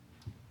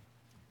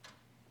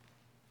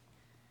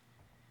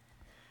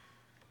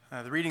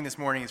The reading this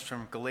morning is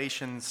from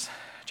Galatians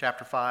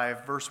chapter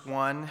 5, verse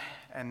 1,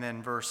 and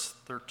then verse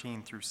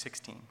 13 through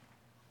 16.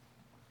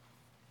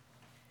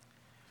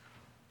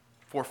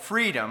 For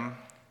freedom,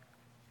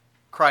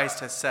 Christ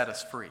has set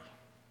us free.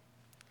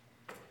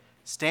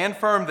 Stand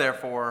firm,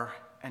 therefore,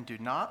 and do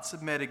not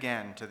submit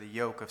again to the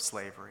yoke of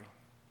slavery.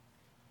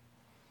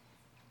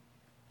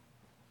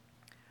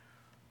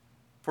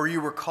 For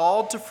you were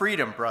called to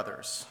freedom,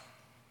 brothers.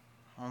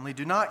 Only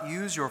do not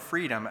use your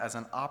freedom as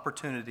an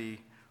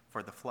opportunity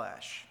for the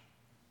flesh,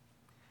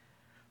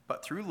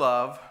 but through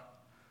love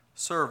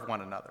serve one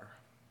another.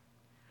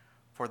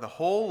 For the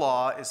whole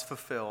law is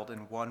fulfilled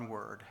in one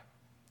word: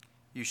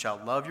 you shall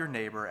love your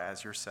neighbor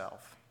as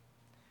yourself.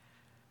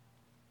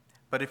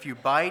 But if you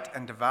bite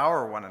and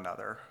devour one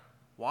another,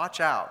 watch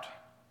out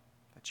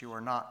that you are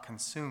not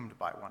consumed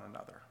by one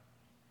another.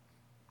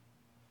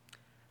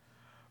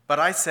 But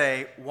I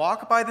say,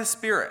 walk by the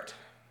Spirit,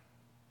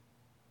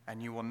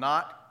 and you will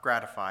not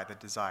gratify the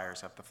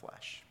desires of the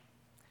flesh.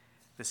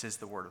 This is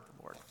the word of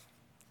the Lord.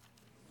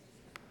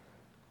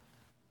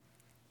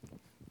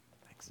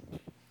 Thanks.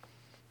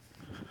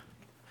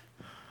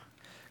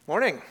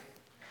 Morning,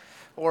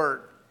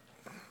 or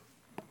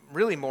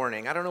really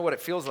morning. I don't know what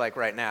it feels like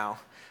right now,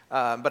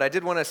 but I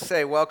did want to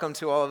say welcome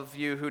to all of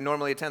you who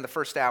normally attend the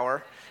first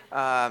hour.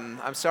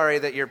 I'm sorry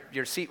that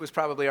your seat was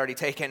probably already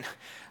taken,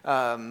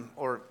 and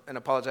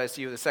apologize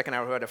to you the second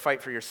hour who had to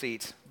fight for your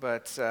seat.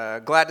 But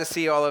glad to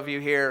see all of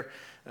you here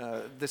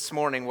this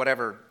morning,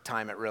 whatever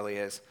time it really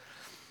is.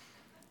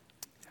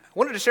 I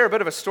wanted to share a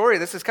bit of a story.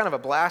 This is kind of a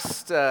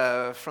blast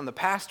from the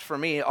past for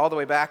me, all the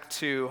way back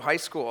to high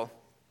school.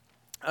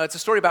 It's a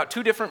story about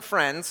two different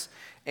friends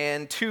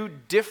and two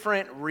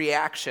different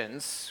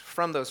reactions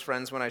from those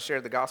friends when I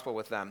shared the gospel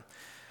with them.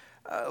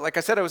 Like I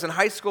said, I was in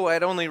high school. I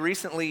had only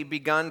recently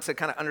begun to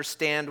kind of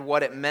understand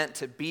what it meant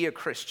to be a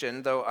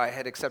Christian, though I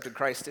had accepted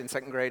Christ in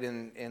second grade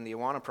in the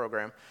Awana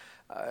program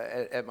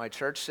at my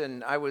church.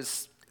 And I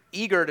was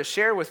eager to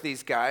share with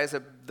these guys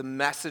the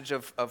message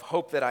of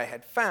hope that I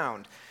had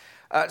found.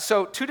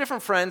 So two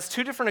different friends,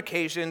 two different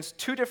occasions,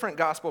 two different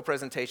gospel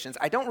presentations.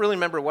 I don't really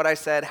remember what I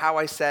said, how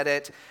I said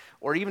it,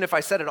 or even if I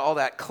said it all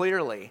that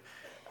clearly,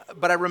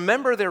 but I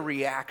remember their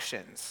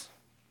reactions.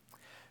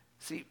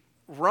 See,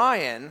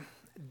 Ryan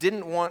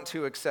didn't want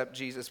to accept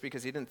Jesus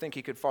because he didn't think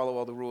he could follow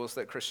all the rules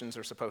that Christians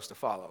are supposed to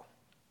follow.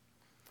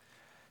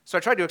 So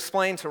I tried to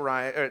explain to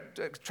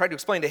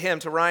him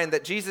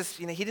that Jesus,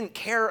 he didn't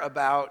care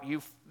about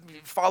you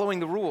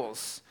following the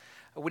rules.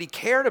 What he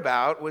cared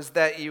about was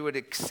that you would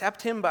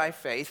accept him by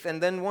faith,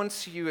 and then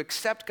once you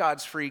accept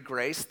God's free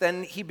grace,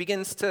 then he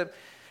begins to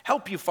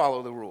help you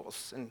follow the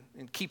rules and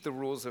keep the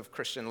rules of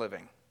Christian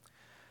living.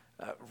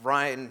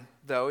 Ryan,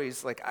 though,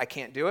 he's like, I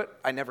can't do it.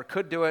 I never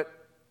could do it,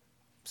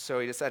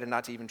 so he decided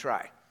not to even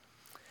try.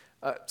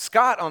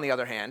 Scott, on the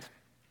other hand,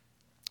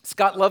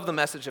 Scott loved the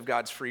message of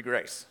God's free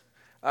grace.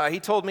 He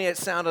told me it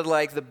sounded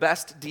like the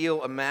best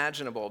deal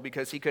imaginable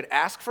because he could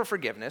ask for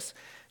forgiveness,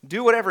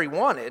 do whatever he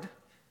wanted,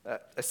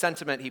 a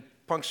sentiment he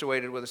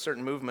punctuated with a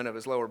certain movement of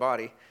his lower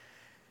body,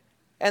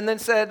 and then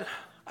said,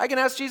 I can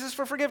ask Jesus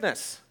for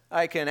forgiveness.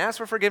 I can ask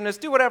for forgiveness,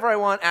 do whatever I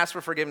want, ask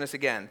for forgiveness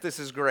again. This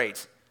is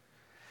great.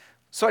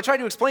 So I tried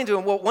to explain to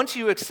him, well, once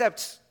you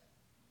accept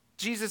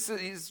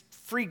Jesus'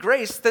 free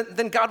grace,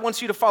 then God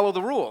wants you to follow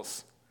the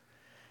rules.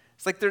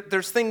 It's like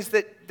there's things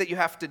that you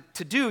have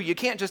to do. You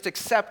can't just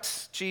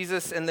accept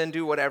Jesus and then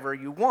do whatever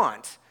you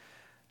want.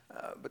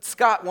 But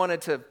Scott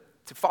wanted to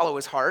follow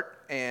his heart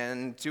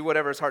and do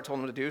whatever his heart told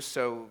him to do,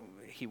 so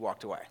he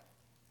walked away.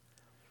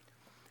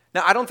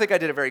 Now, I don't think I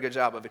did a very good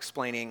job of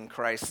explaining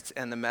Christ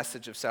and the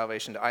message of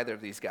salvation to either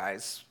of these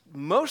guys,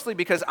 mostly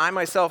because I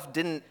myself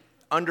didn't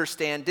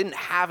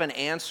have an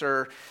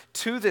answer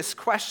to this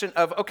question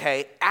of,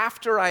 okay,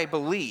 after I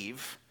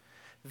believe,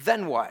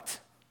 then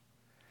what?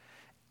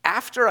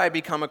 After I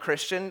become a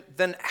Christian,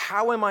 then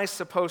how am I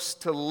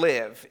supposed to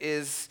live?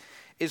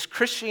 Is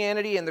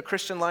Christianity and the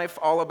Christian life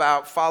all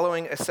about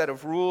following a set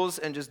of rules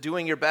and just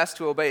doing your best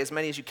to obey as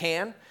many as you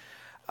can?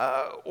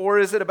 Or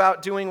is it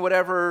about doing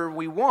whatever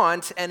we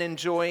want and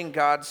enjoying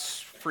God's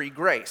free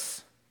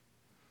grace?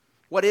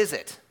 What is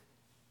it?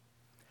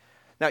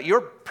 Now, your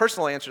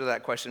personal answer to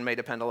that question may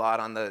depend a lot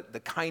on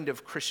the kind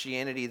of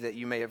Christianity that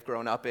you may have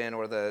grown up in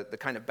or the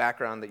kind of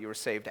background that you were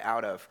saved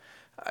out of.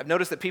 I've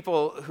noticed that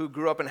people who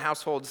grew up in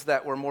households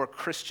that were more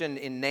Christian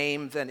in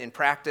name than in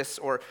practice,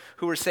 or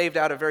who were saved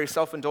out of very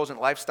self-indulgent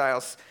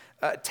lifestyles,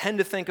 tend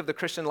to think of the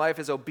Christian life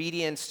as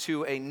obedience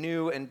to a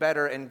new and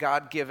better and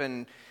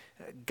God-given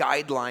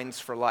guidelines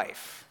for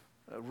life,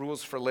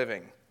 rules for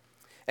living.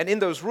 And in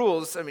those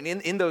rules,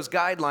 in those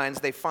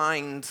guidelines, they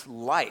find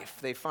life.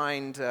 They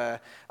find a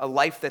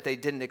life that they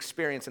didn't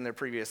experience in their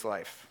previous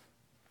life.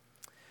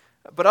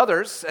 But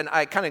others, and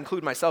I kind of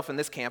include myself in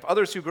this camp,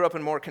 others who grew up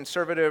in more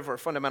conservative or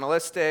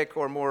fundamentalistic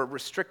or more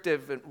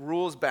restrictive and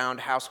rules-bound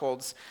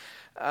households,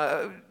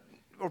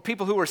 or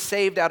people who were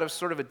saved out of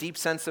sort of a deep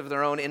sense of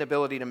their own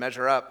inability to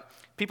measure up,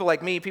 people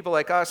like me, people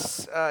like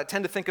us,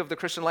 tend to think of the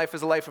Christian life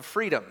as a life of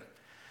freedom.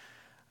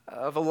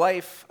 of a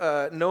life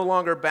no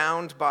longer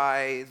bound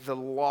by the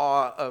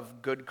law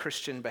of good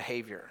Christian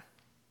behavior.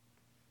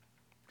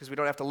 Because we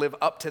don't have to live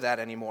up to that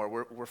anymore.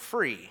 We're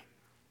free.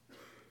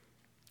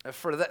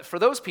 For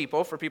those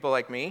people, for people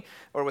like me,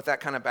 or with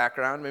that kind of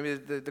background, maybe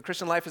the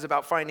Christian life is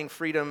about finding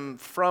freedom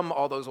from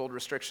all those old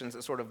restrictions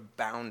that sort of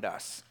bound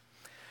us.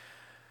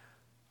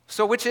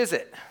 So which is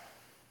it?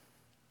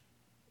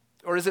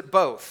 Or is it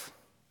both?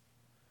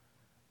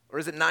 Or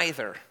is it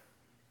neither?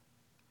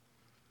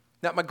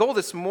 Now, my goal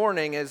this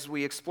morning as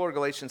we explore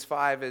Galatians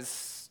 5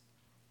 is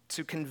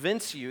to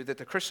convince you that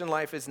the Christian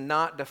life is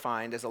not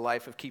defined as a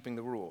life of keeping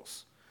the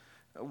rules.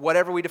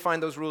 Whatever we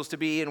define those rules to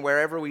be and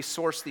wherever we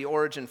source the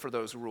origin for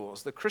those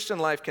rules. The Christian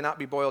life cannot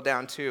be boiled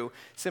down to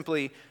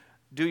simply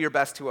do your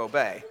best to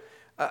obey.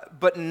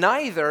 But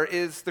neither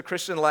is the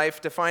Christian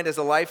life defined as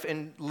a life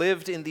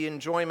lived in the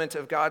enjoyment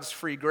of God's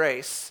free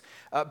grace,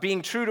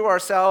 being true to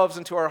ourselves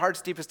and to our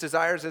heart's deepest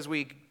desires as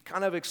we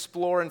kind of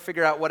explore and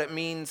figure out what it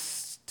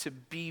means to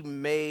be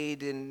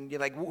made and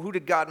who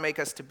did God make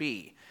us to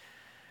be.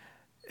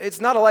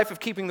 It's not a life of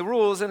keeping the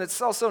rules, and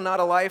it's also not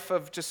a life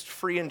of just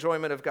free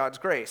enjoyment of God's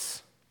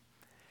grace.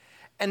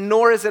 And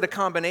nor is it a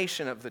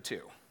combination of the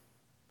two.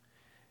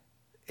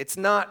 It's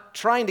not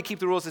trying to keep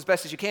the rules as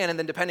best as you can and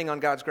then depending on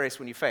God's grace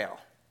when you fail.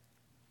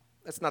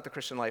 That's not the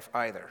Christian life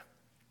either.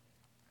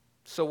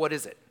 So what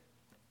is it?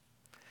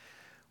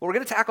 Well, we're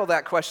going to tackle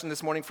that question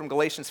this morning from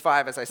Galatians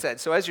 5, as I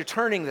said. So as you're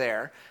turning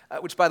there,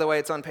 which, by the way,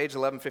 it's on page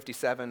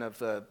 1157 of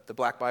the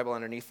Black Bible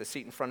underneath the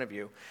seat in front of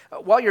you.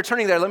 While you're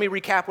turning there, let me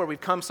recap where we've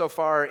come so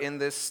far in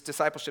this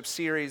discipleship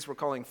series we're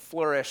calling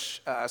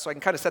Flourish, so I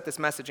can kind of set this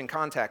message in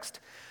context.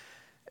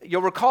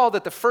 You'll recall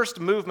that the first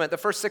movement, the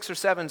first 6 or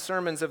 7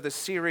 sermons of this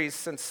series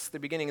since the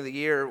beginning of the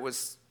year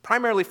was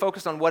primarily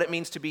focused on what it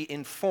means to be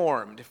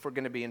informed, if we're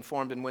going to be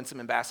informed and winsome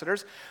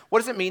ambassadors. What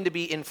does it mean to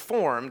be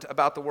informed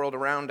about the world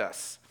around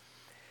us?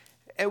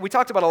 And we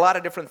talked about a lot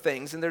of different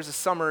things, and there's a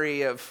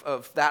summary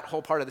of that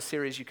whole part of the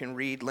series you can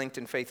read linked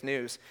in Faith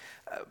News.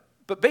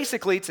 But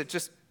basically, to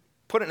just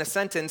put it in a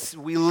sentence,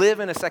 we live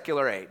in a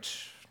secular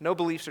age. No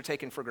beliefs are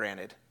taken for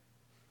granted.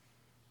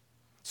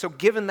 So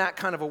given that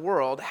kind of a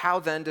world, how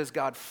then does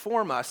God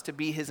form us to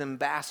be his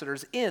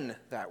ambassadors in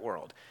that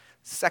world?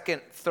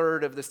 Second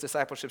third of this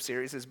discipleship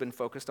series has been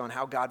focused on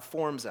how God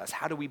forms us.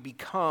 How do we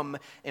become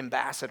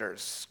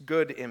ambassadors,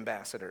 good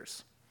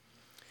ambassadors?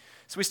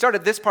 So we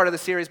started this part of the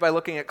series by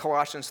looking at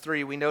Colossians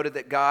 3. We noted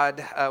that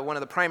God, one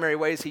of the primary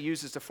ways he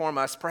uses to form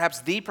us,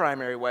 perhaps the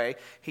primary way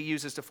he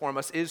uses to form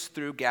us, is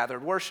through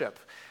gathered worship,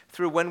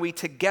 through when we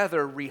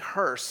together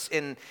rehearse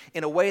in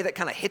a way that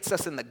kind of hits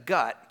us in the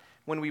gut,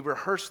 when we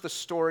rehearse the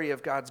story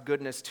of God's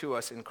goodness to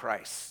us in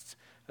Christ,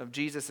 of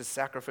Jesus'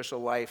 sacrificial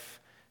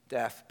life,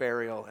 death,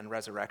 burial, and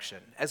resurrection.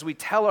 As we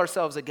tell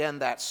ourselves again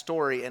that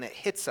story and it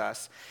hits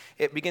us,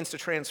 it begins to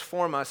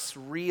transform us,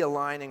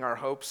 realigning our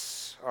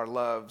hopes, our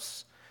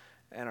loves,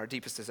 and our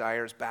deepest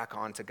desires back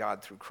onto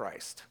God through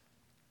Christ.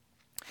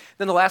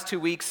 Then the last 2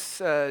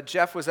 weeks,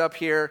 Jeff was up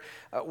here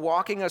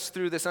walking us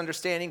through this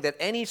understanding that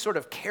any sort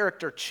of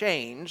character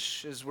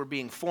change, as we're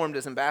being formed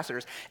as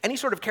ambassadors, any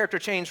sort of character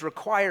change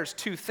requires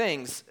 2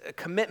 things, a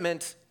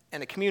commitment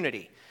and a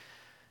community.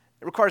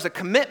 It requires a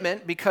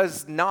commitment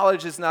because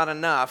knowledge is not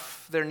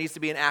enough. There needs to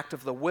be an act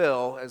of the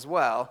will as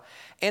well.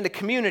 And a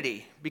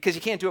community because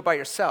you can't do it by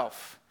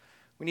yourself.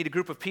 We need a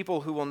group of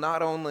people who will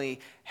not only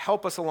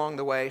help us along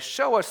the way,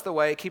 show us the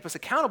way, keep us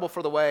accountable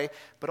for the way,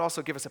 but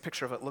also give us a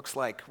picture of what it looks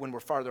like when we're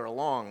farther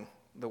along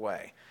the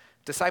way.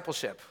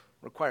 Discipleship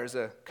requires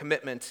a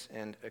commitment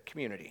and a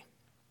community.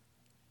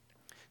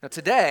 Now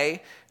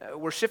today,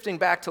 we're shifting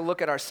back to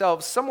look at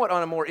ourselves somewhat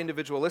on a more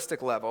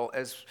individualistic level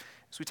as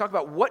we talk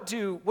about what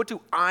do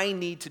I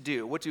need to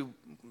do? What do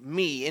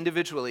me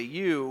individually,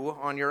 you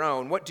on your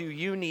own, what do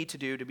you need to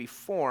do to be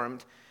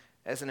formed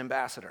as an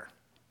ambassador?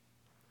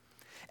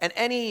 And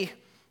any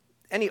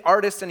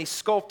artist, any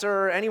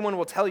sculptor, anyone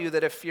will tell you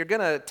that if you're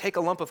going to take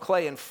a lump of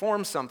clay and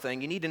form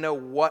something, you need to know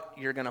what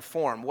you're going to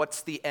form.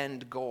 What's the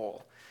end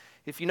goal?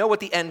 If you know what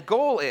the end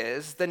goal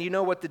is, then you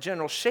know what the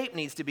general shape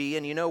needs to be,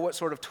 and you know what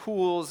sort of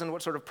tools and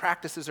what sort of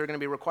practices are going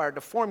to be required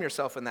to form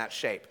yourself in that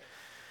shape,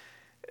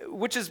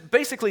 which is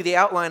basically the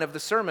outline of the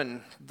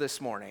sermon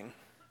this morning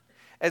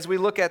as we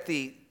look at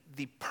the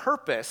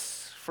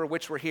purpose for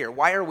which we're here.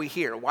 Why are we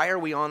here? Why are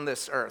we on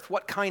this earth?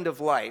 What kind of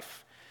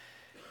life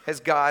has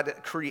God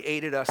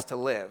created us to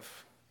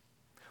live?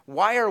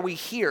 Why are we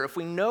here? If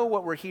we know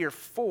what we're here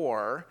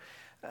for,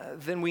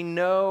 then we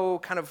know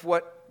kind of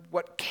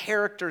what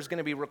character is going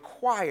to be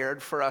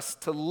required for us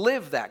to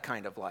live that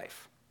kind of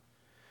life.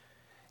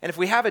 And if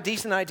we have a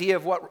decent idea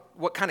of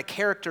what kind of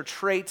character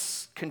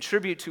traits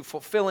contribute to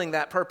fulfilling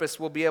that purpose,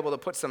 we'll be able to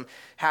put some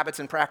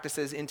habits and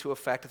practices into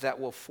effect that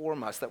will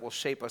form us, that will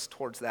shape us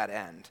towards that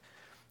end.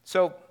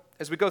 So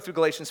as we go through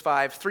Galatians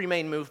 5, 3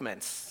 main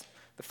movements.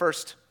 The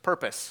first,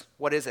 purpose.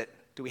 What is it?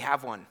 Do we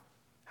have one?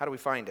 How do we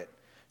find it?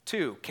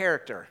 2,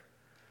 character.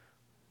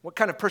 What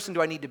kind of person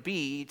do I need to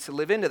be to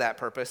live into that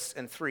purpose?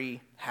 And 3,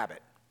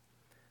 habit.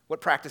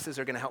 What practices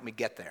are going to help me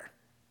get there?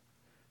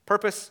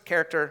 Purpose,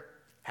 character,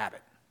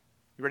 habit.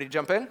 You ready to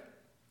jump in?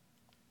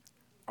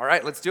 All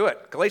right, let's do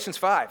it. Galatians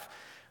 5.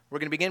 We're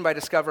going to begin by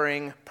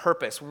discovering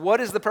purpose. What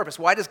is the purpose?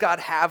 Why does God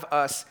have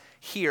us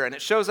here? And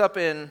it shows up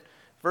in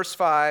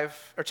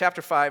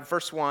chapter 5,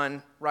 verse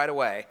 1 right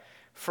away.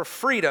 For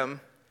freedom,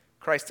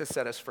 Christ has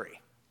set us free.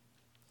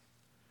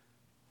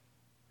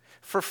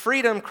 For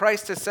freedom,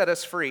 Christ has set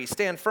us free.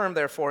 Stand firm,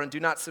 therefore, and do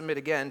not submit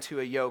again to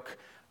a yoke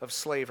of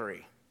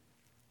slavery.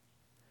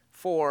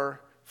 For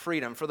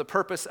freedom, for the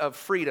purpose of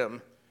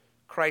freedom,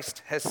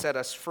 Christ has set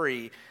us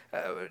free.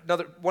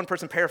 One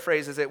person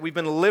paraphrases it, we've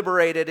been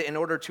liberated in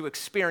order to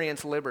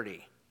experience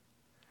liberty.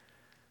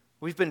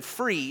 We've been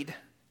freed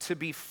to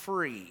be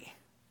free.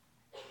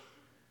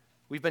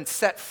 We've been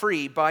set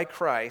free by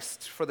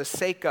Christ for the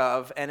sake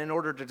of and in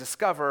order to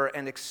discover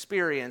and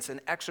experience and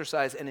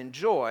exercise and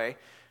enjoy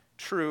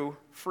true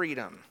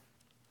freedom.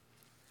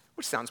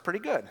 Which sounds pretty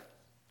good.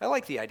 I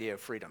like the idea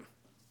of freedom.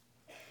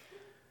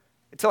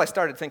 Until I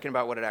started thinking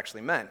about what it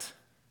actually meant.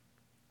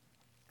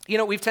 You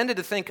know, we've tended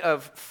to think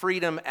of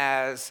freedom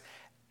as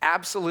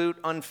absolute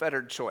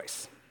unfettered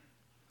choice.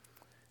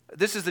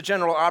 This is the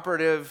general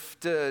operative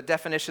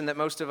definition that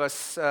most of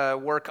us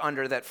work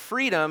under, that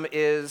freedom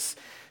is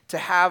to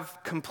have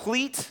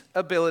complete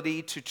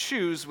ability to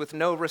choose with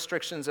no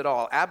restrictions at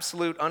all,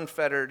 absolute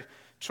unfettered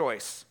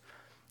choice.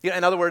 You know,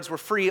 in other words, we're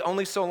free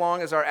only so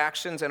long as our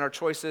actions and our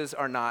choices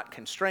are not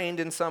constrained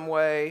in some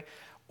way,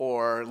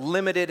 or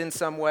limited in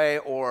some way,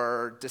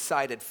 or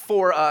decided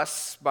for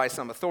us by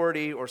some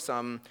authority or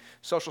some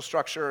social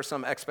structure or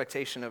some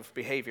expectation of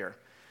behavior.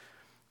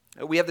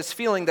 We have this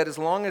feeling that as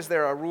long as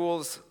there are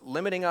rules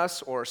limiting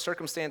us or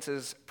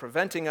circumstances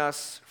preventing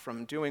us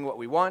from doing what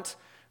we want,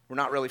 we're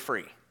not really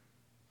free.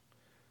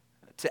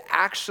 To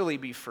actually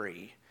be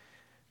free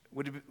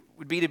would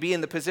be to be in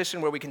the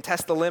position where we can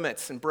test the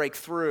limits and break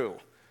through,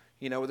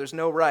 you know, where there's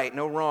no right,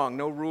 no wrong,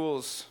 no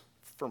rules,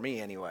 for me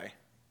anyway.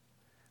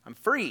 I'm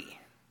free.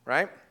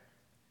 Right?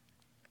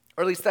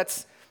 Or at least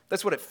that's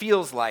what it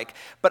feels like.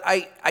 But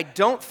I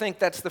don't think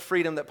that's the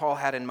freedom that Paul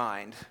had in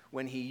mind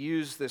when he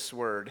used this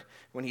word,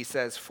 when he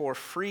says, for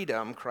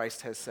freedom,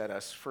 Christ has set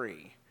us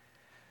free.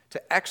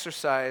 To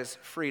exercise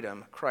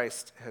freedom,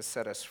 Christ has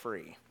set us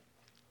free.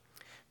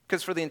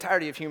 Because for the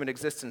entirety of human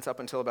existence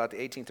up until about the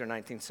 18th or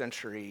 19th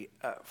century,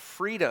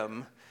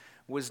 freedom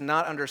was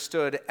not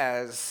understood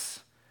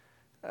as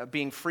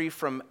being free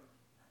from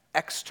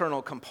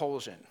external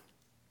compulsion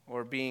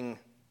or being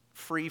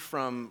free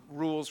from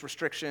rules,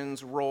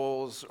 restrictions,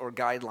 roles, or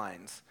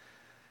guidelines.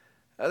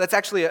 That's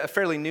actually a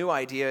fairly new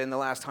idea in the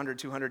last 100,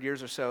 200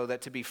 years or so,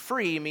 that to be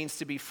free means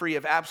to be free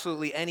of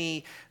absolutely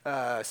any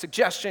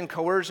suggestion,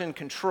 coercion,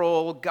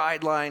 control,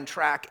 guideline,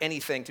 track,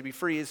 anything. To be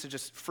free is to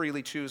just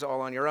freely choose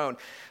all on your own.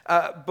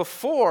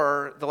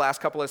 Before the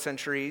last couple of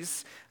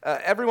centuries,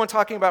 everyone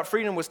talking about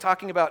freedom was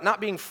talking about not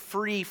being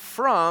free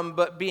from,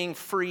 but being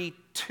free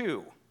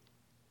to.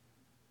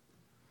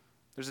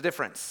 There's a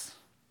difference.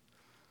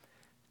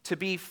 To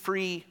be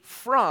free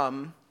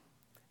from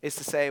is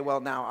to say,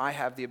 well, now I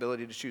have the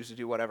ability to choose to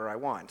do whatever I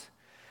want.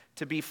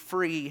 To be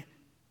free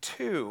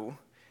to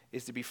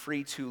is to be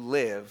free to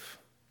live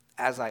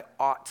as I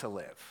ought to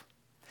live.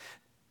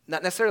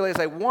 Not necessarily as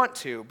I want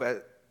to,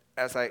 but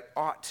as I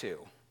ought to.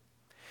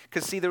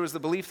 Because, see, there was the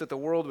belief that the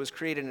world was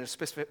created in a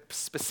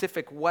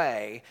specific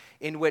way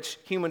in which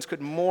humans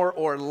could more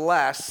or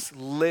less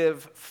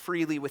live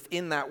freely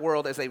within that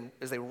world as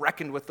they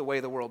reckoned with the way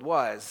the world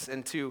was.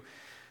 And to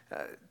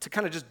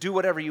kind of just do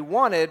whatever you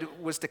wanted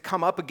was to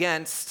come up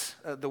against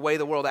the way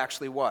the world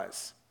actually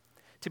was.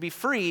 To be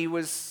free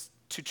was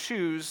to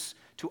choose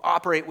to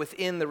operate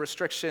within the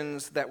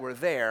restrictions that were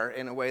there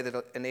in a way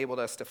that enabled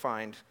us to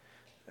find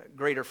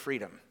greater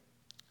freedom.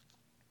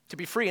 To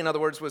be free, in other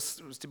words, was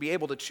to be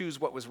able to choose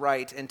what was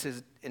right and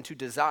to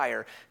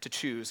desire to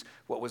choose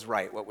what was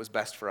right, what was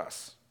best for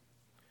us.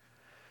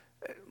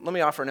 Let me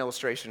offer an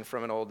illustration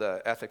from an old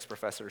ethics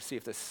professor to see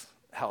if this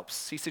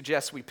helps. He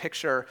suggests we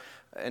picture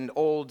an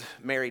old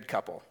married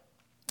couple.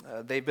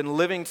 They've been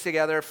living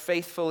together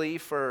faithfully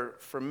for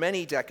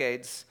many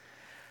decades.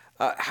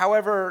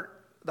 However,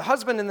 the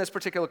husband in this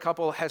particular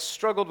couple has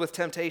struggled with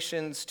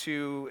temptations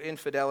to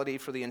infidelity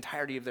for the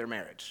entirety of their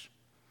marriage.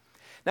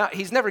 Now,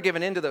 he's never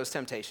given in to those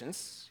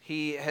temptations.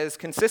 He has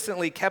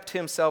consistently kept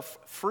himself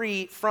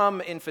free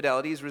from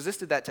infidelity. He's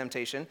resisted that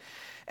temptation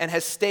and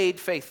has stayed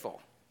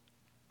faithful.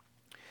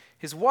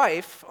 His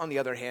wife, on the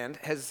other hand,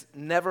 has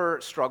never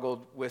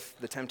struggled with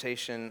the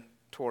temptation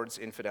towards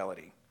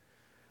infidelity.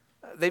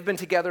 They've been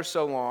together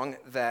so long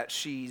that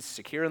she's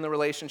secure in the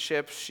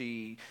relationship,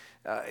 she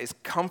is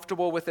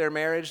comfortable with their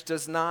marriage,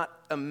 does not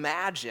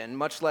imagine,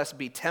 much less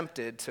be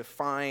tempted to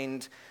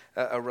find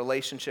a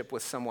relationship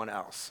with someone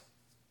else.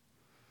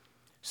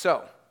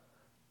 So,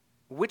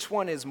 which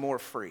one is more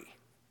free?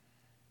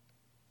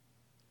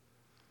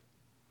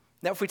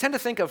 Now, if we tend to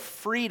think of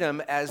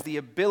freedom as the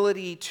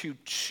ability to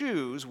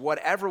choose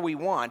whatever we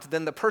want,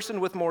 then the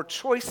person with more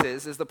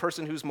choices is the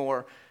person who's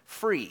more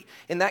free.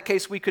 In that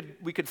case, we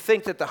could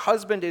think that the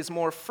husband is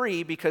more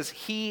free because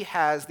he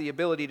has the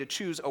ability to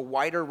choose a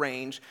wider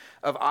range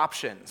of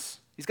options.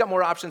 He's got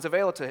more options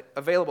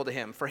available to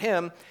him. For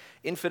him,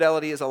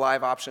 infidelity is a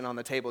live option on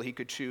the table. He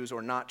could choose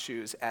or not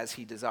choose as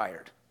he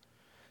desired.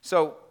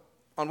 So,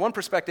 on one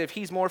perspective,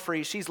 he's more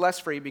free, she's less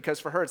free, because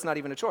for her, it's not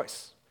even a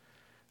choice.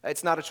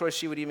 It's not a choice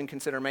she would even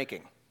consider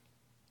making.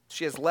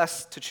 She has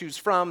less to choose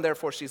from,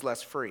 therefore she's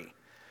less free.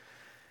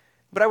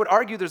 But I would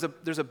argue there's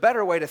a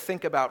better way to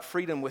think about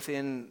freedom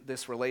within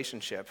this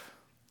relationship,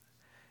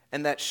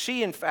 and that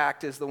she, in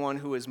fact, is the one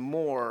who is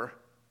more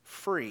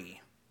free.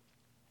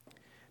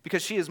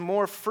 Because she is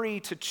more free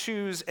to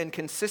choose and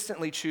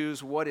consistently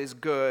choose what is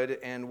good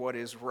and what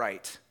is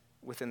right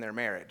within their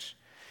marriage.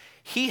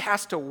 He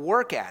has to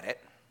work at it.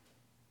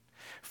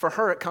 For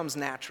her, it comes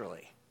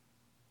naturally.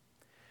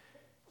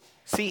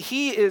 See,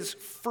 he is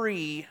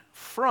free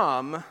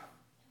from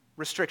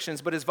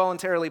restrictions, but has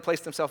voluntarily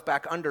placed himself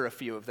back under a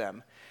few of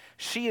them.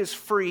 She is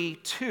free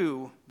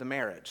to the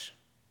marriage.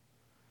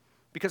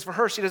 Because for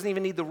her, she doesn't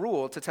even need the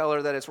rule to tell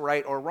her that it's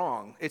right or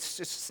wrong. It's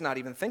just not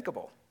even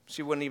thinkable.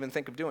 She wouldn't even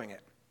think of doing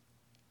it.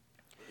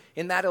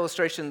 In that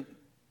illustration,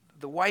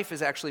 the wife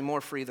is actually more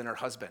free than her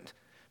husband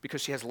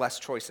because she has less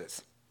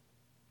choices.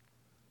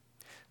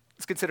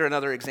 Let's consider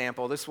another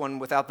example, this one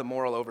without the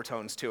moral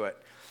overtones to it.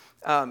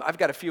 I've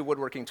got a few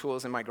woodworking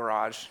tools in my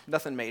garage,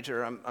 nothing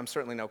major. I'm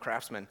certainly no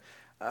craftsman.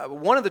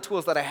 One of the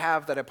tools that I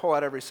have that I pull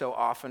out every so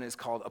often is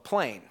called a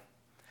plane.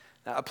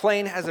 Now, a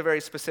plane has a very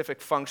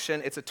specific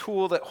function. It's a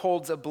tool that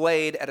holds a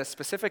blade at a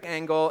specific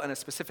angle and a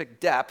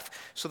specific depth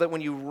so that when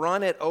you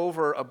run it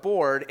over a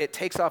board, it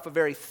takes off a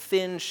very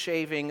thin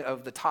shaving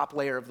of the top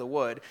layer of the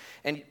wood.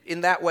 And in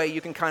that way, you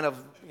can kind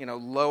of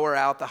lower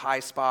out the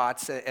high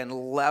spots and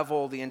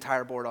level the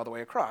entire board all the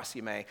way across.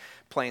 You may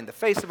plane the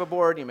face of a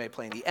board, you may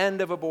plane the end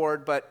of a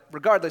board, but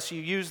regardless,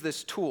 you use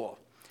this tool.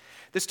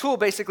 This tool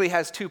basically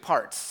has two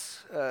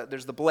parts.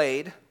 There's the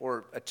blade,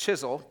 or a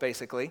chisel,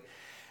 basically,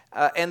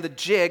 and the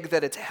jig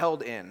that it's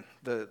held in,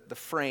 the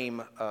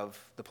frame of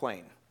the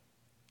plane.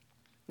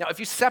 Now, if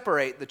you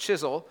separate the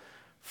chisel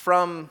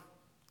from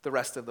the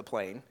rest of the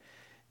plane,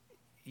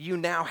 you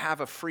now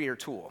have a freer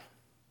tool.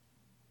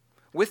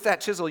 With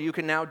that chisel, you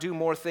can now do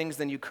more things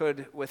than you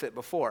could with it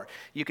before.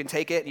 You can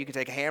take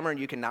a hammer, and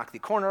you can knock the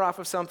corner off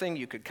of something.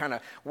 You could kind of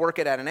work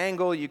it at an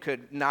angle. You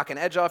could knock an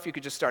edge off. You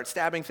could just start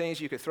stabbing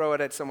things. You could throw it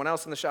at someone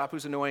else in the shop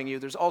who's annoying you.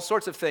 There's all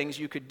sorts of things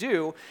you could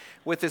do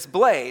with this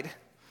blade.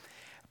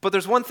 But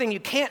there's one thing you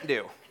can't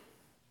do.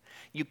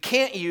 You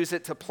can't use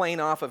it to plane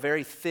off a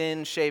very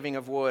thin shaving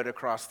of wood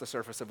across the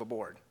surface of a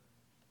board.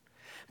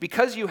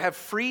 Because you have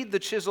freed the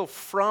chisel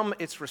from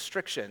its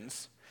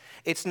restrictions,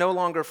 it's no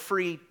longer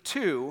free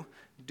to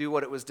do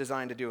what it was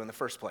designed to do in the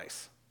first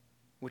place,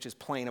 which is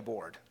plane a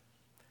board.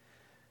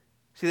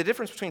 See, the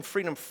difference between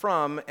freedom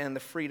from and the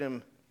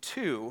freedom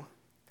to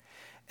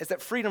is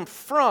that freedom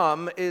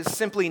from is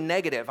simply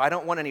negative. I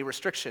don't want any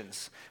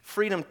restrictions.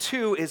 Freedom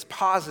to is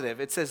positive.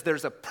 It says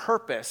there's a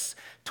purpose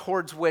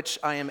towards which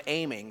I am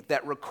aiming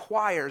that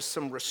requires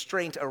some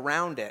restraint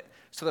around it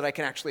so that I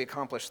can actually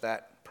accomplish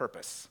that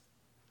purpose.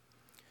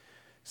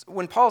 So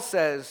when Paul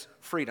says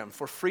freedom,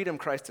 for freedom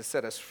Christ has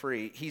set us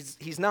free,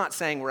 he's not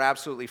saying we're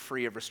absolutely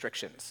free of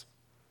restrictions.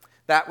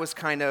 That was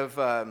kind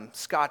of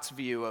Scott's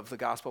view of the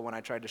gospel when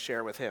I tried to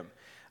share with him.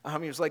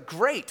 He was like,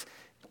 great.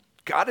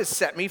 God has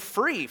set me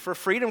free. For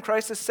freedom,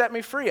 Christ has set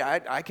me free.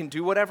 I can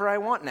do whatever I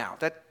want now.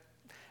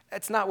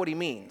 That's not what he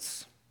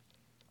means.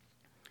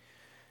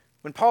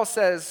 When Paul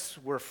says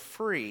we're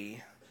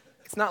free,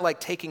 it's not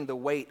like taking the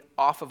weight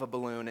off of a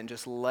balloon and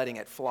just letting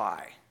it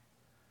fly.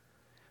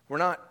 We're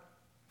not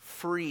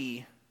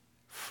free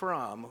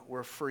from,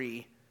 we're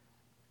free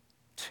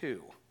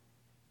to.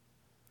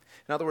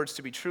 In other words,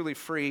 to be truly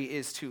free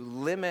is to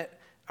limit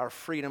our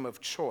freedom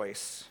of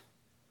choice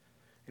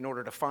in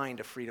order to find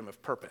a freedom of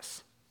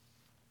purpose.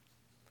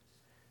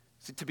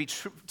 So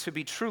to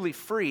be truly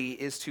free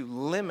is to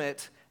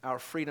limit our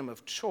freedom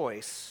of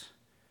choice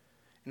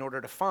in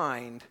order to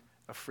find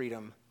a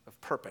freedom of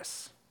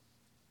purpose.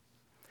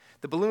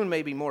 The balloon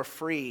may be more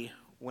free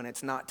when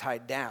it's not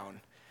tied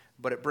down,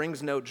 but it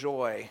brings no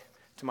joy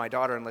to my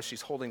daughter unless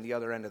she's holding the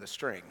other end of the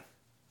string.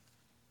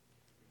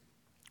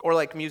 Or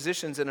like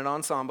musicians in an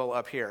ensemble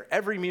up here.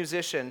 Every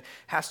musician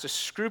has to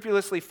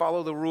scrupulously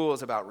follow the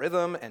rules about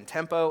rhythm and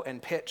tempo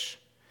and pitch,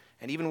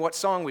 and even what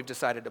song we've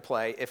decided to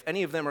play, if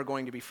any of them are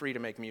going to be free to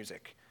make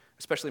music,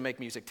 especially make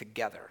music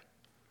together.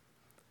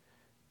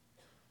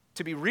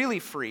 To be really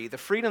free, the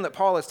freedom that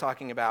Paul is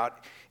talking about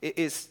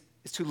is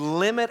to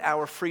limit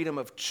our freedom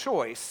of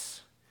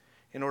choice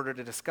in order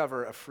to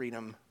discover a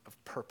freedom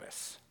of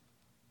purpose.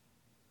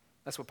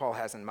 That's what Paul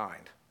has in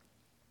mind.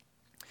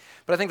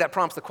 But I think that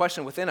prompts the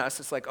question within us.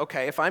 It's like,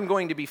 okay, if I'm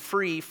going to be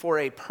free for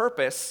a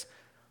purpose,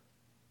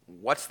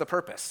 what's the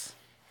purpose?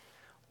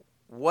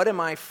 What am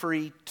I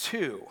free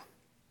to?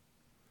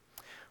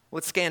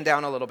 Let's scan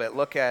down a little bit.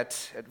 Look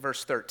at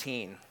verse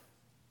 13.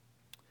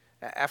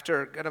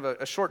 After kind of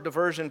a short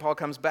diversion, Paul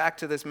comes back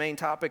to this main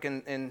topic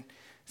and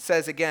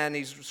says again,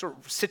 he's sort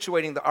of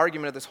situating the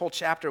argument of this whole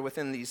chapter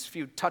within these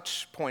few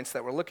touch points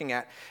that we're looking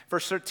at.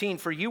 Verse 13,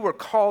 for you were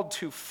called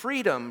to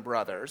freedom,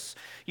 brothers.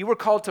 You were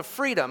called to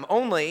freedom,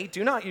 only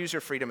do not use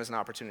your freedom as an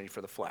opportunity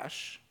for the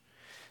flesh.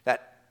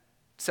 That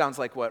sounds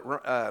like what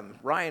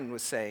Ryan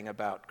was saying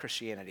about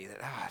Christianity,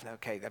 that,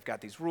 okay, I've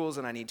got these rules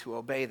and I need to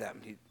obey them.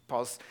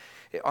 Paul's,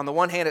 on the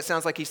one hand, it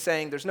sounds like he's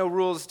saying there's no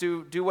rules,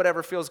 do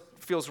whatever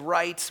feels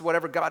right,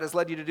 whatever God has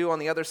led you to do. On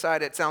the other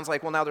side, it sounds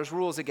like, well, now there's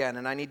rules again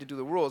and I need to do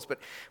the rules. But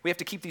we have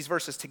to keep these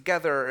verses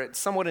together,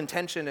 somewhat in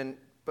tension,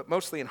 but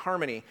mostly in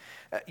harmony.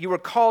 You were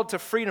called to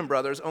freedom,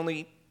 brothers,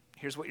 only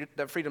here's what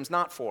that freedom's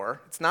not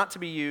for. It's not to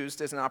be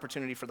used as an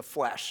opportunity for the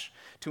flesh,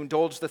 to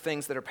indulge the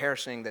things that are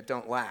perishing, that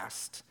don't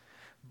last.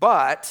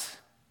 But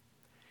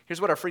here's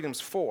what our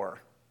freedom's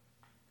for.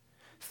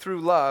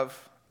 Through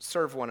love,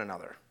 serve one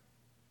another.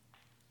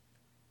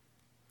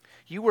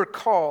 You were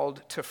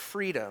called to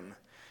freedom.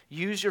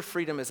 Use your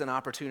freedom as an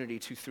opportunity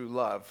to, through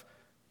love,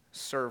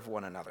 serve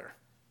one another.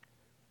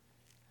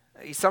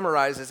 He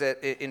summarizes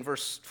it in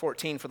verse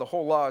 14, for the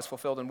whole law is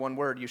fulfilled in one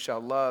word, you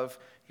shall love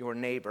your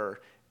neighbor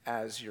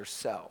as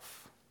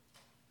yourself.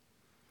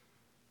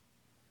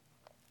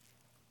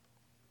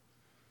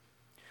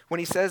 When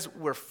he says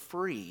we're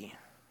free,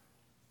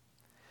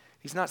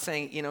 he's not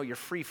saying, you're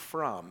free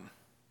from.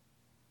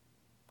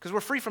 Because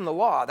we're free from the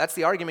law. That's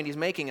the argument he's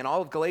making in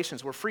all of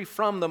Galatians. We're free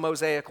from the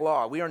Mosaic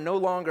law. We are no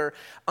longer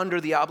under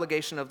the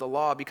obligation of the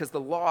law because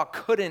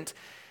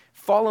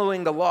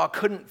following the law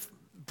couldn't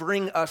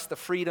bring us the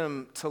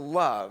freedom to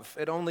love.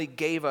 It only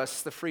gave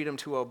us the freedom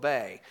to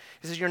obey.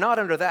 He says, you're not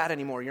under that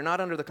anymore. You're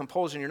not under the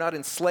compulsion. You're not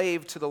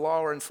enslaved to the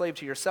law or enslaved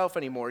to yourself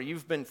anymore.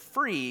 You've been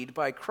freed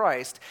by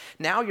Christ.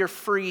 Now you're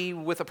free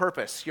with a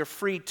purpose. You're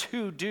free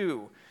to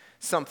do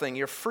something.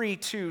 You're free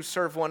to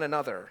serve one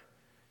another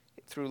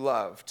through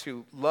love,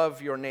 to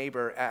love your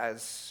neighbor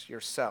as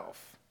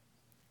yourself.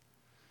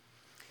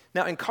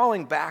 Now, in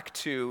calling back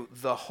to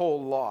the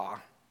whole law,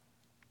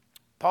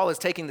 Paul is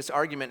taking this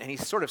argument and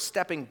he's sort of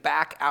stepping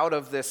back out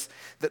of this,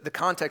 the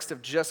context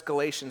of just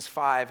Galatians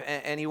 5,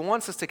 and he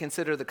wants us to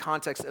consider the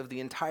context of the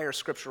entire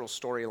scriptural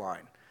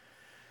storyline.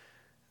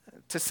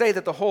 To say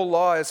that the whole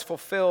law is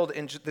fulfilled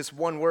in this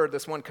one word,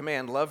 this one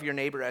command, love your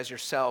neighbor as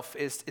yourself,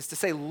 is to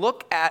say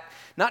look at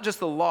not just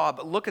the law,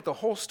 but look at the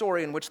whole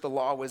story in which the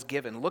law was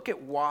given. Look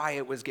at why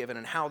it was given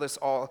and how this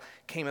all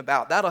came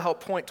about. That'll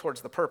help point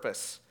towards the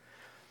purpose.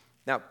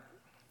 Now,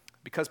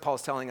 because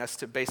Paul's telling us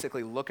to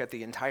basically look at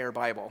the entire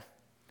Bible,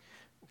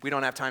 we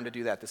don't have time to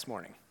do that this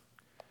morning.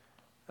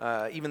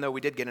 Even though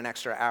we did get an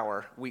extra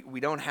hour, we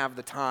don't have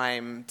the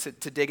time to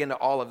dig into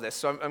all of this.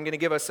 So I'm going to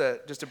give us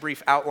just a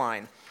brief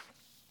outline.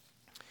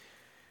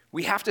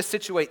 We have to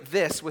situate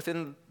this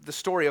within the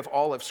story of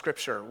all of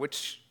Scripture,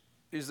 which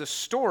is the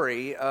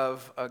story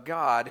of a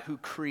God who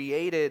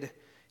created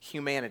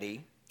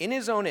humanity in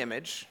his own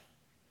image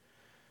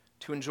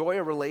to enjoy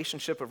a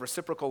relationship of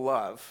reciprocal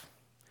love,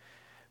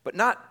 but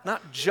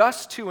not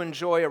just to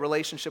enjoy a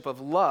relationship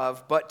of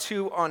love, but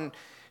to, on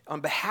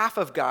behalf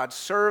of God,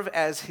 serve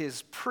as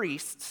his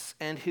priests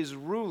and his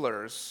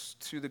rulers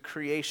to the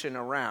creation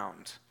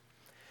around.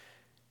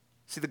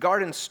 See, the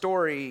garden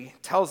story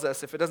tells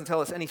us, if it doesn't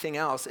tell us anything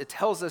else, it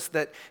tells us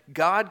that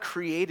God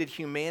created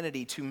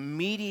humanity to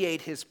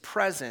mediate his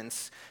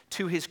presence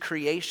to his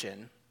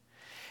creation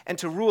and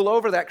to rule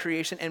over that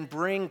creation and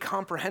bring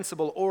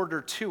comprehensible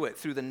order to it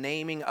through the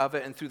naming of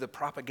it and through the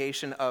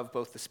propagation of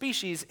both the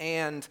species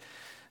and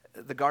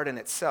the garden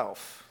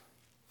itself.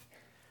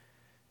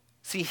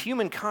 See,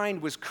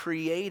 humankind was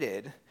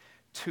created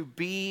to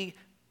be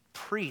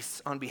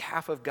priests on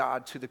behalf of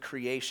God to the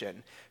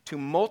creation, to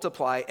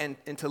multiply and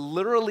to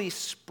literally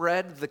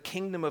spread the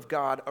kingdom of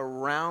God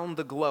around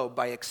the globe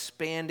by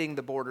expanding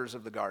the borders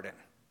of the garden.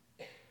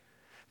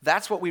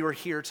 That's what we were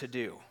here to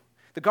do.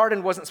 The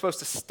garden wasn't supposed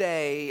to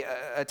stay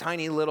a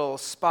tiny little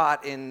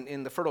spot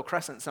in the Fertile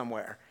Crescent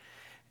somewhere.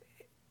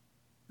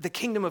 The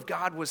kingdom of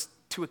God was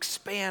to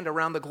expand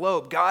around the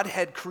globe. God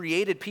had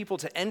created people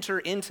to enter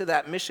into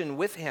that mission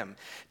with him,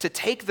 to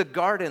take the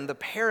garden, the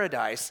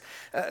paradise,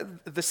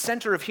 the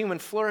center of human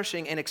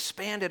flourishing, and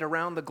expand it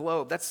around the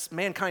globe. That's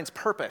mankind's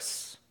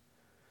purpose.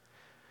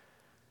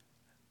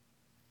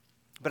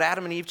 But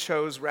Adam and Eve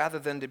chose, rather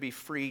than to be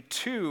free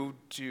to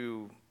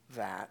do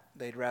that,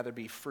 they'd rather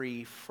be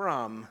free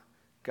from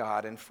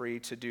God and free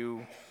to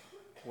do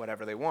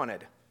whatever they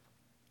wanted.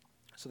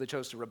 So they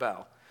chose to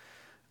rebel.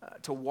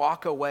 To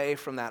walk away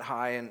from that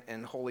high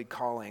and holy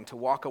calling, to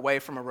walk away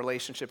from a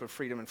relationship of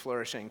freedom and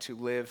flourishing, to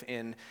live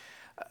in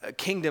a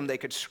kingdom they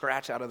could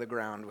scratch out of the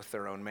ground with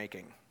their own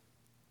making.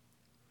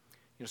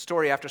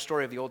 Story after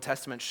story of the Old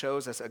Testament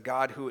shows us a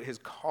God who is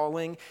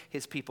calling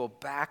his people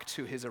back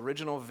to his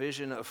original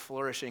vision of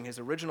flourishing, his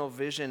original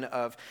vision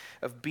of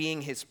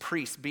being his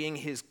priests, being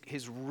his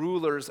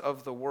rulers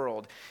of the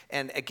world.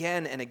 And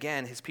again,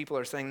 his people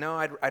are saying, no,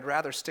 I'd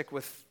rather stick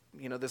with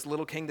this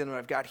little kingdom that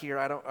I've got here.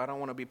 I don't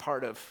want to be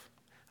part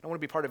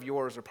of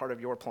yours or part of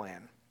your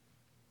plan.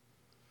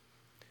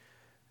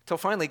 Till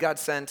finally God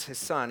sent his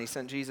son. He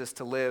sent Jesus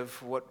to live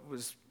what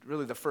was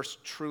really the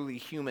first truly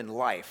human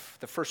life,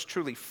 the first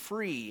truly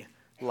free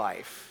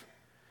life.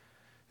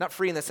 Not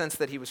free in the sense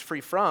that he was free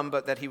from,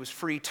 but that he was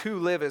free to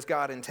live as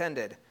God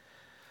intended.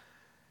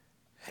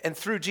 And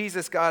through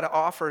Jesus, God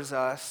offers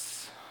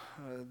us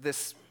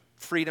this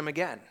freedom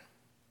again.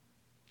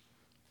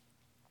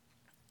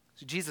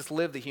 So Jesus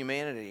lived the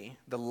humanity,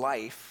 the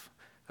life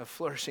of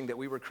flourishing that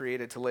we were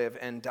created to live,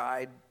 and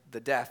died the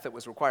death that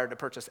was required to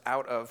purchase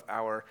out of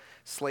our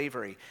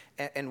slavery.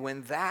 And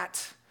when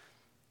that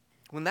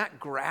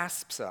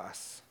grasps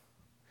us,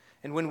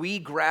 and when we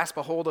grasp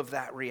a hold of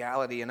that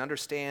reality and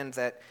understand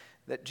that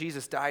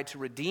Jesus died to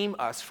redeem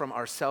us from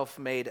our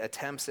self-made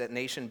attempts at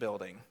nation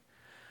building,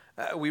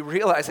 we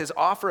realize his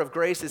offer of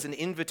grace is an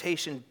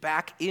invitation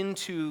back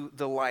into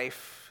the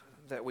life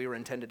that we were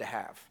intended to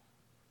have.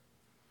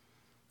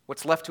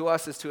 What's left to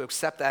us is to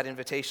accept that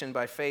invitation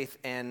by faith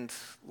and,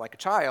 like a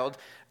child,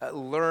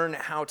 learn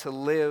how to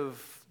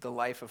live the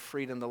life of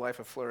freedom, the life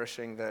of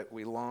flourishing that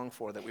we long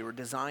for, that we were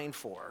designed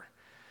for.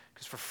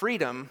 Because for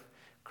freedom,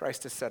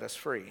 Christ has set us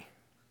free.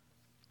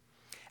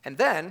 And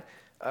then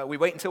we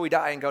wait until we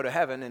die and go to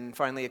heaven and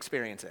finally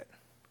experience it.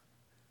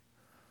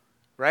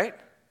 Right?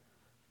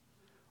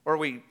 Or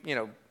we,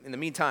 in the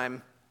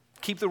meantime,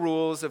 keep the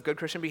rules of good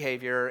Christian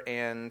behavior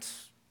and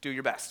do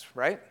your best,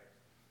 right?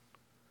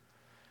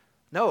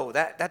 No,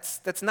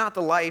 that's not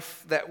the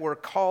life that we're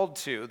called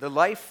to. The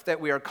life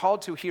that we are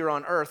called to here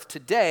on earth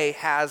today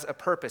has a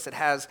purpose. It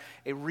has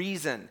a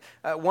reason.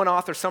 One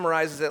author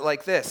summarizes it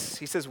like this.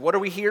 He says, what are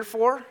we here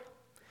for?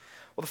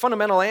 Well, the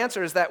fundamental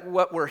answer is that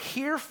what we're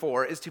here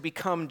for is to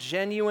become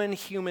genuine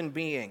human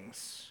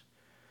beings,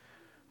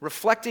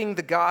 reflecting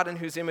the God in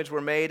whose image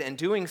we're made, and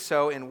doing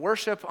so in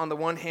worship on the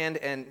one hand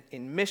and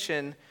in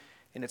mission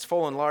in its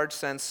full and large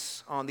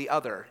sense on the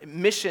other.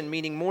 Mission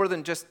meaning more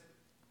than just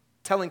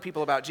telling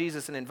people about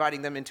Jesus and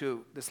inviting them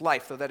into this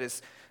life, though that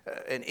is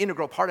an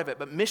integral part of it,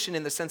 but mission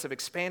in the sense of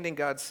expanding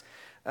God's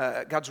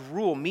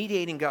rule,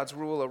 mediating God's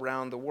rule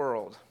around the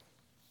world.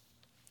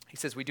 He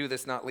says we do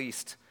this not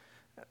least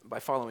by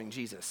following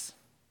Jesus.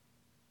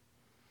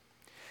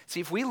 See,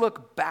 if we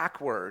look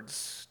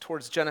backwards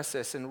towards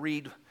Genesis and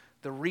read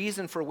the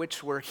reason for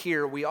which we're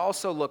here, we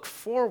also look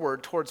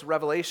forward towards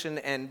Revelation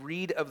and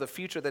read of the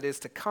future that is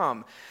to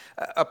come,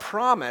 a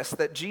promise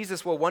that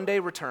Jesus will one day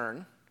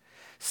return,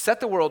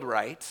 set the world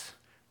right,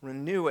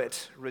 renew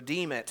it,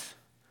 redeem it,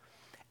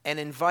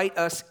 and invite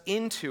us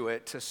into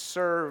it to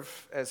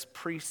serve as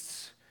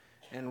priests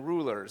and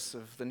rulers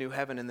of the new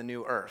heaven and the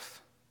new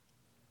earth.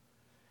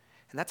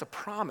 And that's a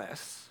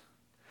promise,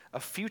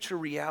 a future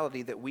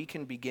reality that we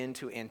can begin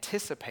to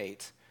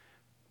anticipate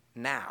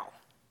now.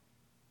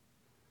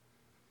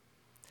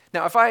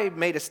 Now, if I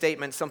made a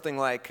statement something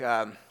like,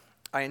 I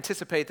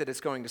anticipate that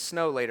it's going to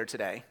snow later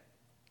today,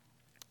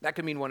 that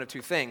could mean one of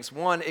two things.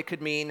 One, it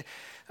could mean,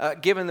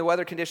 given the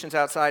weather conditions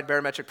outside,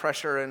 barometric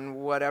pressure, and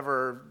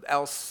whatever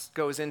else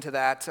goes into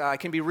that, I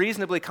can be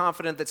reasonably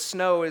confident that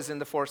snow is in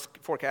the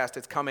forecast.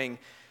 It's coming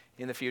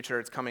in the future.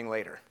 It's coming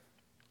later.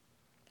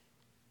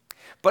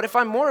 But if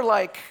I'm more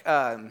like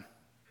a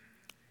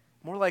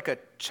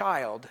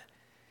child,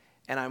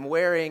 and I'm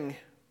wearing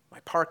my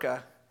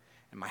parka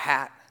and my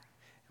hat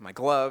and my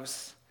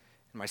gloves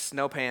and my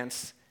snow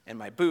pants and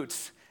my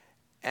boots,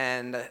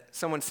 and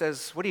someone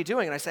says, "What are you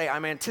doing?" And I say, "I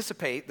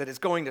anticipate that it's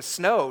going to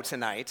snow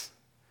tonight."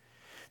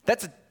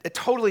 That's a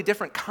totally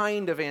different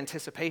kind of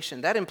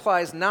anticipation. That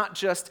implies not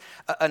just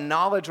a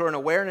knowledge or an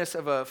awareness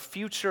of a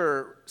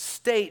future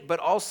state, but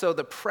also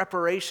the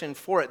preparation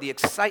for it, the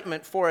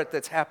excitement for it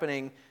that's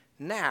happening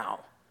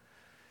now.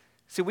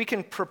 See, we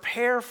can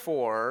prepare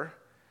for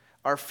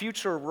our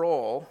future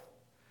role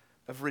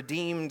of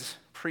redeemed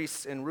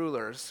priests and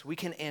rulers. We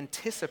can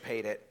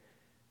anticipate it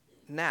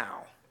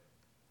now.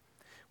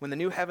 When the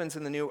new heavens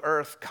and the new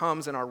earth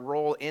comes and our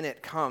role in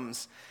it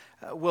comes,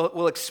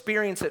 we'll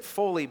experience it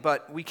fully,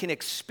 but we can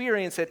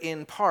experience it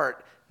in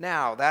part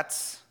now.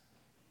 That's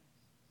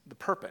the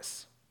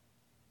purpose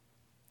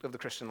of the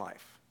Christian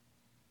life.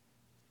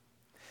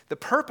 The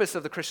purpose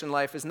of the Christian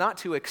life is not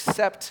to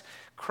accept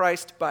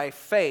Christ by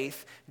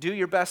faith, do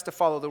your best to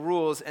follow the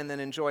rules, and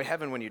then enjoy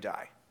heaven when you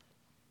die.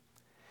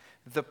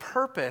 The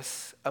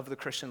purpose of the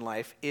Christian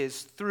life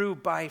is through,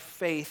 by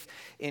faith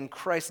in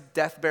Christ's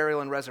death,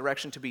 burial, and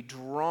resurrection, to be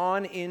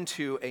drawn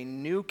into a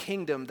new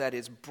kingdom that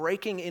is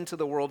breaking into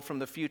the world from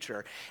the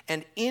future.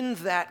 And in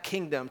that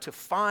kingdom, to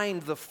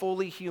find the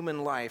fully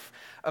human life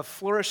of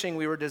flourishing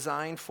we were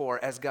designed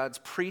for as God's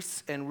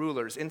priests and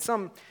rulers, in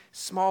some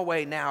small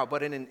way now,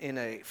 but in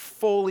a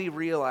fully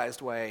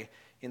realized way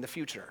in the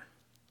future.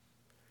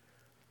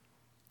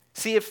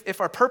 See, if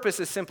our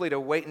purpose is simply to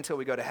wait until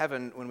we go to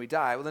heaven when we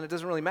die, well, then it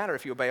doesn't really matter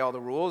if you obey all the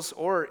rules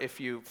or if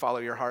you follow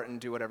your heart and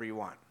do whatever you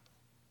want.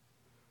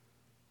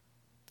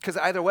 Because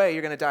either way,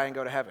 you're going to die and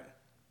go to heaven.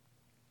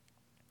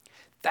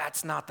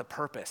 That's not the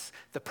purpose.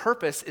 The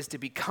purpose is to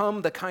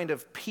become the kind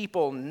of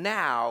people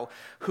now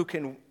who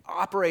can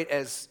operate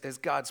as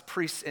God's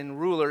priests and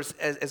rulers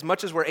as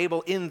much as we're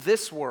able in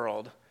this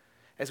world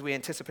as we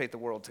anticipate the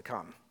world to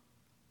come.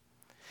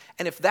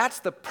 And if that's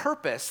the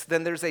purpose,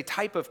 then there's a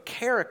type of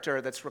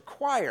character that's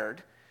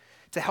required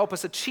to help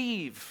us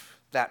achieve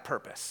that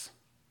purpose.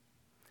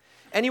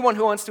 Anyone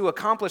who wants to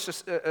accomplish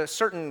a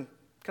certain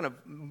kind of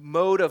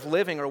mode of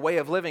living or way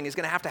of living is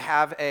going to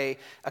have a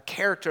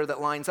character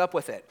that lines up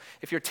with it.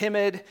 If you're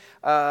timid,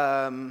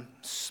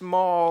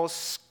 small,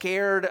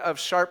 scared of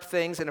sharp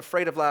things, and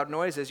afraid of loud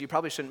noises, you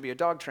probably shouldn't be a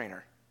dog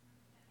trainer.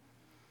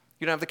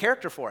 You don't have the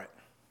character for it.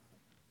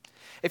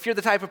 If you're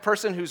the type of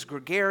person who's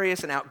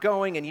gregarious and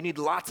outgoing and you need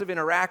lots of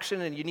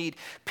interaction and you need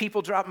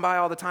people dropping by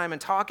all the time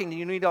and talking and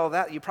you need all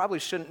that, you probably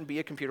shouldn't be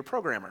a computer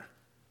programmer.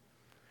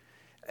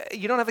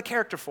 You don't have the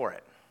character for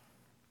it.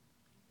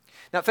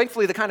 Now,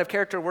 thankfully, the kind of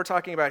character we're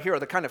talking about here, or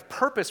the kind of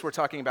purpose we're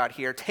talking about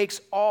here,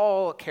 takes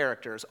all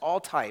characters, all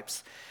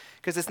types,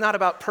 because it's not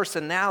about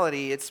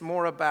personality, it's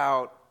more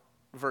about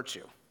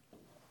virtue.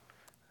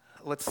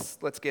 Let's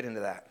get into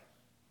that.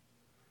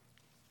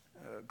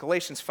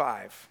 Galatians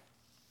 5.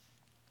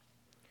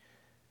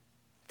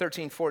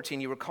 13,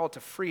 14, you were called to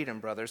freedom,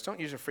 brothers. Don't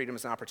use your freedom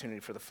as an opportunity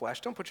for the flesh.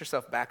 Don't put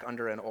yourself back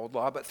under an old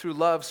law, but through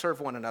love, serve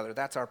one another.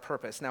 That's our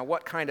purpose. Now,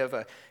 what kind of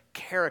a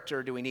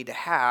character do we need to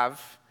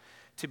have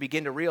to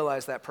begin to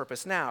realize that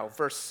purpose now?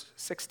 Verse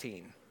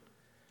 16.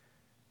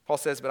 Paul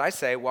says, but I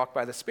say, walk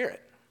by the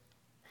Spirit.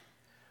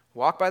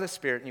 Walk by the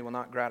Spirit, and you will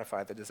not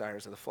gratify the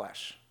desires of the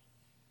flesh.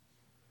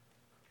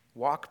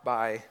 Walk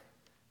by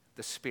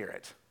the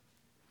Spirit.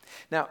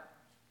 Now,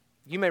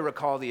 you may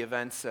recall the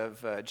events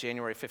of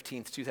January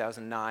 15th,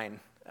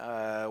 2009.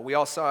 We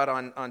all saw it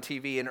on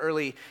TV. An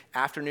early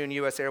afternoon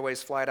U.S.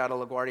 Airways flight out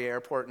of LaGuardia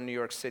Airport in New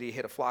York City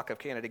hit a flock of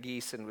Canada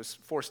geese and was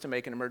forced to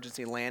make an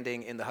emergency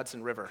landing in the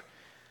Hudson River.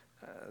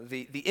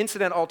 The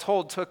incident, all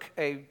told, took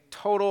a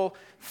total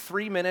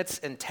 3 minutes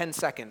and 10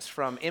 seconds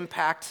from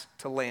impact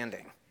to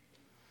landing.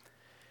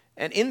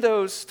 And in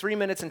those 3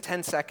 minutes and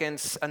 10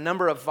 seconds, a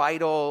number of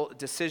vital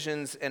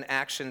decisions and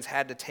actions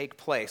had to take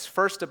place.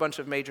 First, a bunch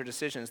of major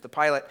decisions. The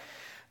pilot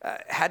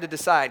had to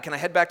decide, can I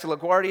head back to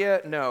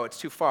LaGuardia? No, it's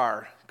too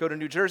far. Go to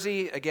New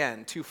Jersey?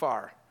 Again, too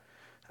far.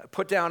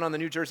 Put down on the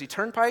New Jersey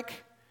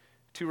Turnpike?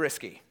 Too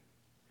risky.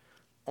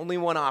 Only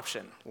one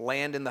option,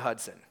 land in the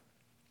Hudson.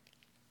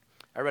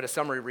 I read a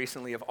summary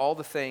recently of all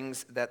the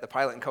things that the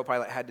pilot and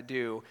co-pilot had to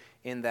do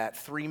in that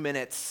 3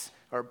 minutes,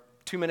 or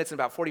 2 minutes and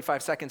about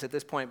 45 seconds at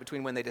this point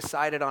between when they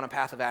decided on a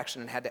path of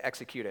action and had to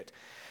execute it.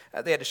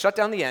 They had to shut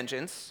down the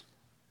engines,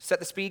 set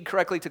the speed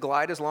correctly to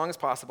glide as long as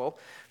possible,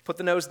 put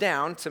the nose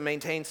down to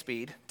maintain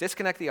speed,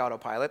 disconnect the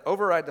autopilot,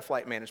 override the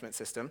flight management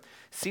system,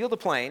 seal the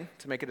plane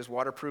to make it as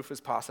waterproof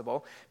as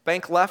possible,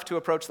 bank left to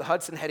approach the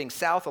Hudson heading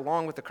south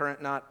along with the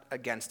current, not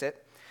against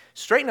it,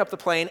 straighten up the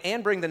plane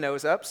and bring the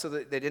nose up so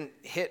that they didn't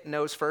hit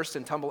nose first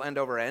and tumble end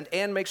over end,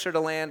 and make sure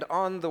to land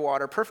on the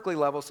water perfectly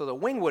level so the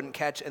wing wouldn't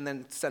catch and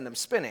then send them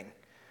spinning.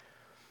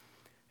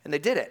 And they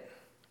did it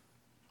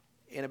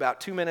in about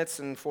 2 minutes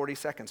and 40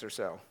 seconds or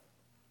so.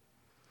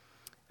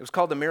 It was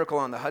called the Miracle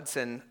on the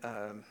Hudson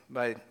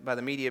by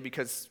the media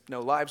because no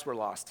lives were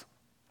lost.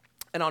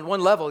 And on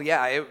one level,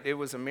 yeah, it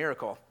was a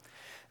miracle.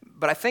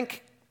 But I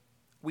think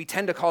we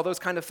tend to call those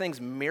kind of things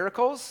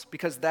miracles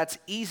because that's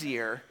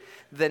easier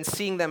than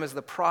seeing them as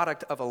the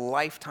product of a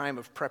lifetime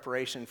of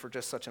preparation for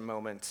just such a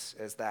moment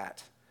as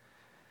that.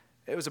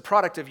 It was a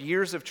product of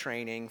years of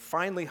training,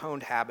 finely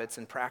honed habits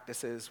and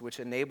practices which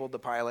enabled the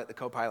pilot, the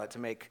co-pilot, to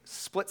make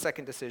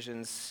split-second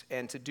decisions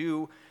and to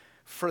do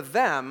for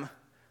them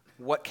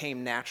what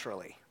came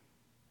naturally.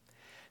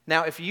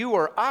 Now, if you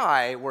or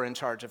I were in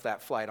charge of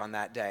that flight on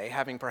that day,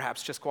 having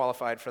perhaps just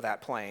qualified for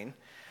that plane,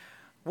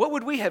 what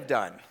would we have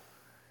done?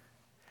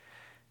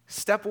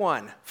 Step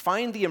 1,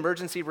 find the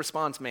emergency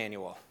response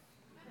manual.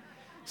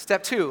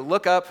 Step 2,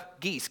 look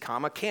up geese,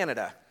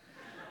 Canada.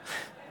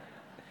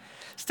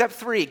 Step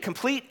 3,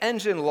 complete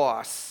engine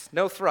loss,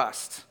 no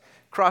thrust.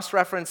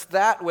 Cross-reference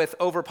that with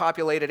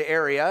overpopulated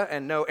area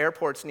and no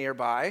airports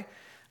nearby.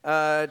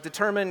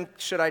 Determine,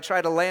 should I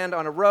try to land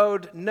on a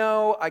road?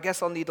 No, I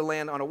guess I'll need to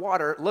land on a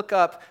water. Look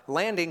up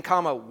landing,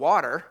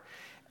 water,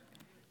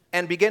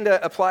 and begin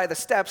to apply the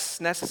steps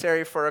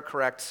necessary for a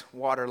correct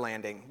water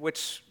landing,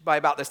 which by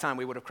about this time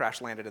we would have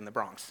crash-landed in the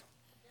Bronx.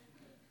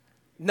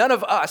 None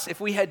of us,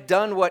 if we had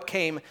done what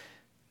came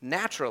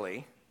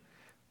naturally,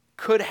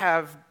 could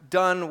have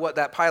done what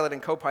that pilot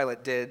and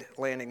co-pilot did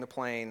landing the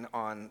plane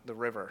on the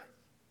river.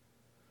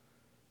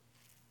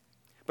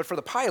 But for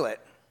the pilot,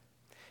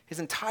 his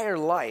entire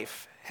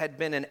life had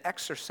been an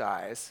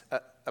exercise,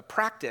 a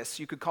practice,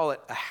 you could call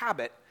it a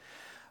habit,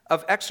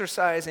 of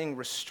exercising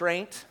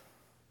restraint,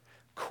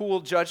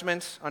 cool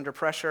judgment under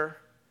pressure,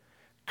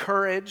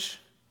 courage,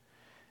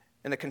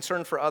 and the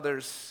concern for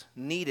others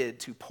needed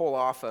to pull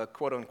off a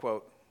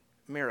quote-unquote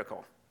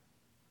miracle.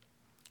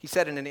 He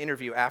said in an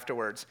interview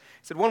afterwards,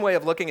 he said, one way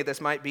of looking at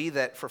this might be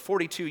that for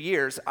 42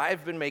 years,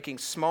 I've been making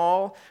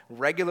small,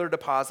 regular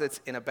deposits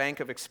in a bank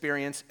of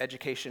experience,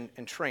 education,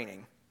 and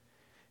training.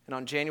 And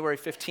on January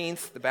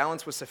 15th, the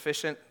balance was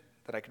sufficient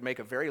that I could make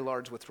a very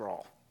large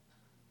withdrawal.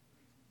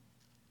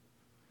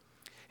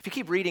 If you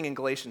keep reading in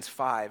Galatians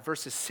 5,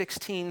 verses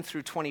 16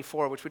 through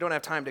 24, which we don't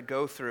have time to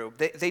go through,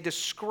 they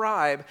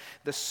describe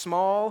the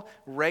small,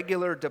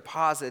 regular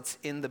deposits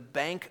in the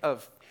bank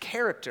of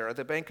character,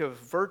 the bank of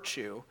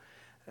virtue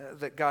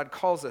that God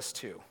calls us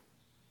to.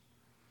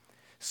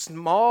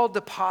 Small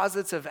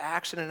deposits of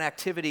action and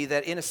activity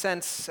that, in a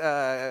sense,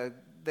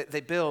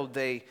 they build,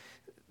 they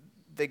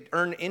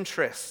earn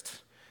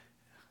interest.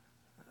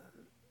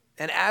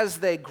 And as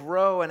they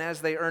grow and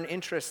as they earn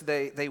interest,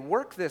 they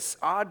work this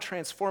odd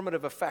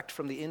transformative effect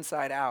from the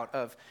inside out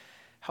of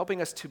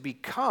helping us to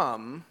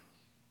become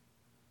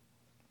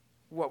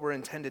what we're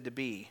intended to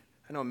be.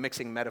 I know I'm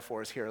mixing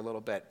metaphors here a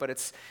little bit, but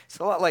it's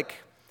a lot like,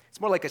 it's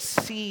more like a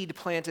seed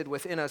planted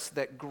within us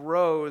that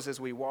grows as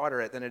we water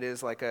it than it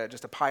is like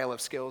just a pile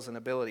of skills and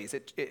abilities.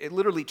 It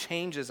literally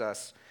changes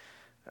us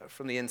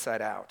from the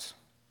inside out.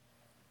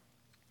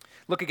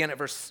 Look again at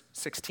verse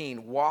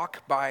 16.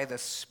 Walk by the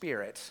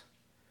Spirit,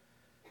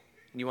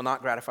 and you will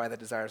not gratify the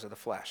desires of the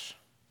flesh.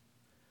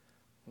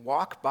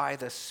 Walk by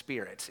the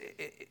Spirit.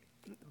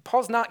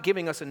 Paul's not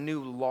giving us a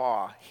new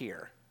law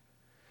here.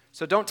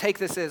 So don't take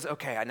this as,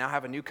 okay, I now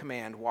have a new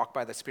command, walk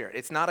by the Spirit.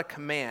 It's not a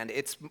command.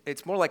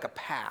 It's more like a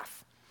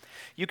path.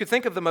 You could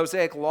think of the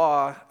Mosaic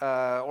law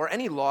or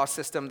any law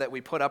system that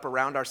we put up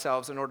around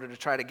ourselves in order to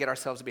try to get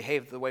ourselves to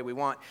behave the way we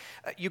want.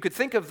 You could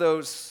think of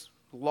those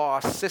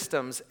law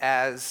systems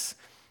as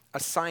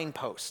a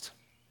signpost.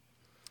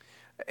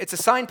 It's a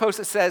signpost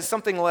that says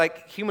something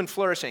like human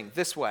flourishing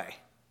this way,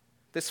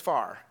 this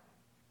far.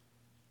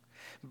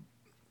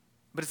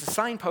 But it's a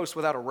signpost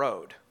without a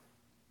road.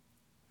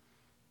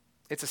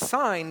 It's a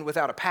sign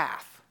without a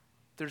path.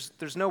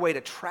 There's no way to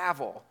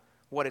travel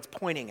what it's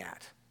pointing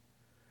at.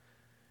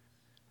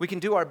 We can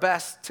do our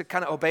best to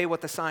kind of obey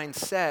what the sign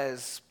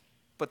says,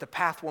 but the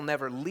path will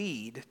never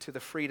lead to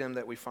the freedom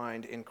that we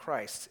find in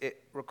Christ.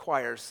 It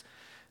requires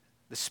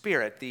the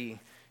Spirit, the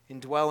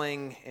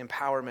indwelling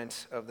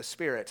empowerment of the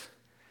Spirit,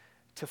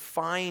 to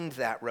find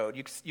that road.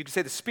 You could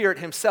say the Spirit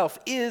himself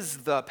is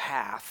the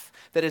path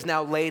that is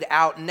now laid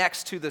out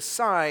next to the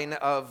sign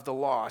of the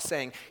law,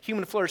 saying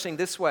human flourishing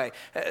this way.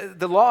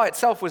 The law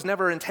itself was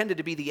never intended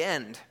to be the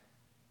end,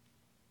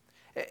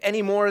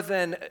 any more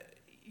than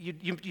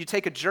you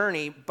take a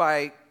journey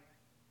by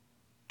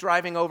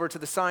driving over to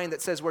the sign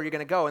that says where you're going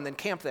to go and then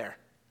camp there.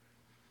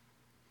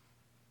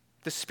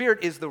 The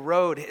Spirit is the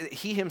road.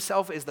 He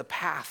himself is the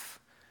path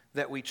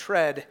that we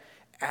tread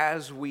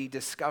as we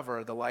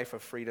discover the life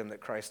of freedom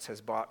that Christ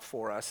has bought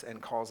for us and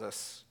calls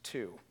us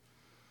to.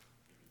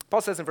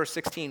 Paul says in verse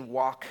 16,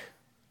 walk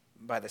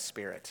by the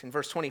Spirit. In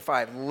verse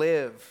 25,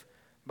 live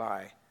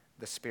by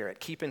the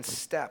Spirit. Keep in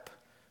step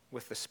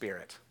with the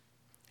Spirit.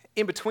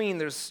 In between,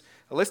 there's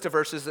a list of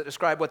verses that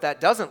describe what that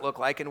doesn't look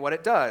like and what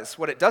it does.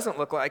 What it doesn't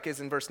look like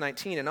is in verse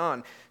 19 and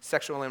on: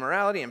 sexual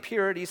immorality,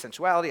 impurity,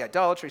 sensuality,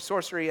 idolatry,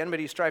 sorcery,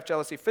 enmity, strife,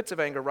 jealousy, fits of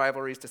anger,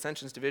 rivalries,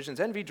 dissensions, divisions,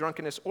 envy,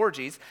 drunkenness,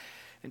 orgies.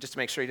 And just to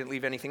make sure you didn't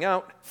leave anything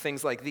out,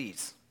 things like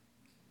these.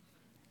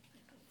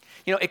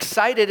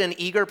 Excited and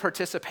eager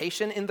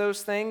participation in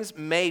those things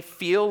may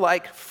feel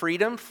like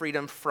freedom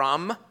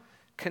from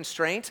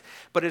constraint,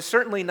 but it's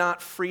certainly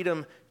not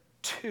freedom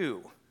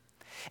to.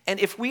 And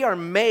if we are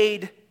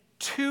made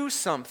to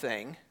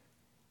something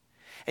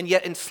and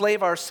yet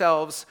enslave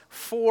ourselves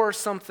for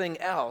something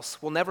else,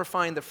 we'll never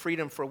find the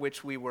freedom for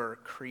which we were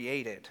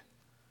created.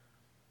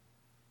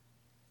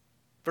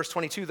 Verse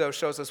 22, though,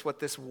 shows us what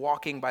this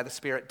walking by the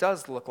Spirit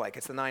does look like.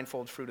 It's the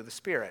ninefold fruit of the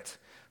Spirit.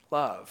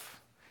 Love.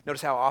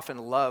 Notice how often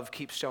love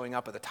keeps showing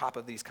up at the top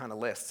of these kind of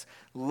lists.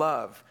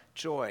 Love,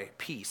 joy,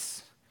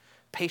 peace,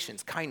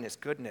 patience, kindness,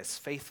 goodness,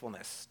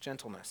 faithfulness,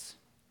 gentleness,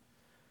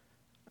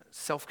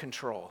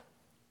 self-control.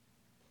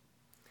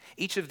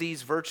 Each of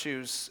these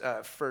virtues,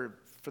 for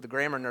the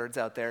grammar nerds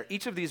out there,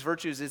 each of these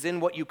virtues is in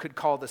what you could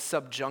call the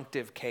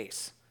subjunctive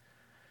case.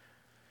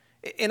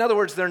 In other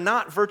words, they're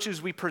not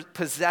virtues we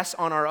possess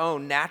on our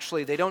own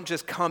naturally. They don't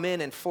just come in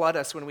and flood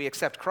us when we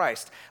accept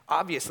Christ,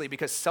 obviously,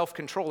 because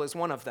self-control is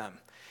one of them.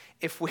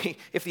 If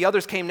the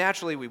others came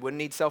naturally, we wouldn't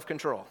need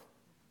self-control.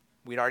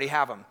 We'd already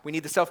have them. We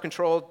need the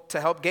self-control to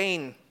help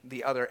gain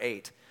the other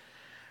 8.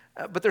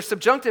 But they're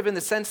subjunctive in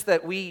the sense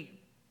that we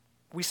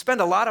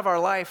spend a lot of our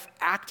life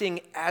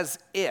acting as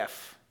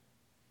if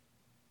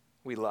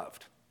we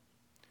loved.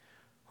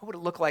 What would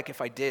it look like if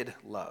I did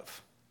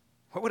love?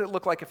 What would it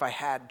look like if I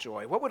had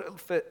joy? What would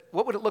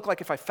it look like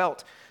if I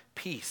felt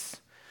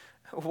peace?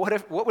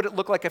 What would it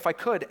look like if I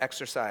could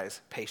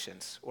exercise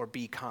patience or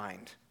be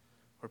kind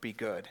or be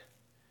good,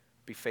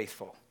 be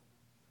faithful,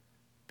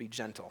 be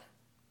gentle,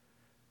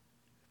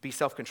 be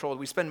self-controlled?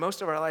 We spend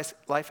most of our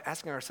life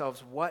asking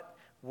ourselves, what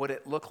would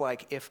it look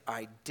like if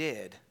I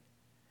did?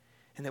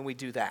 And then we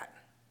do that.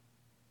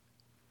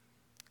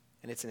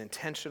 And it's an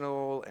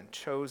intentional and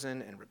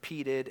chosen and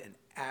repeated and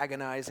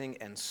agonizing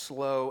and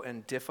slow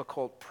and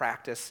difficult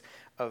practice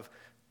of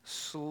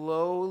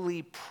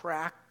slowly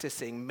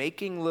practicing,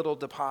 making little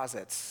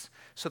deposits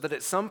so that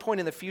at some point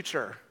in the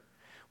future,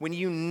 when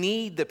you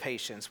need the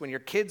patience, when your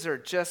kids are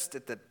just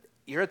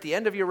you're at the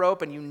end of your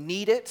rope and you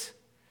need it,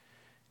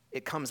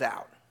 it comes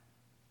out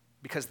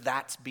because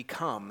that's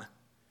become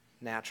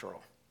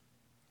natural.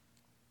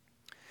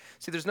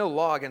 See, there's no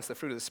law against the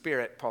fruit of the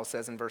Spirit, Paul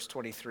says in verse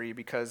 23,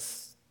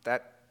 because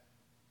that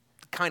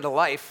kind of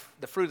life,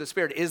 the fruit of the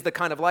Spirit, is the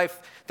kind of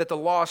life that the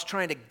law is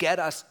trying to get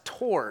us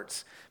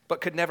towards, but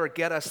could never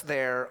get us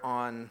there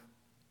on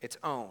its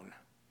own.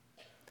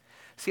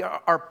 See,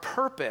 our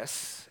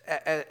purpose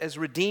as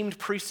redeemed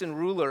priests and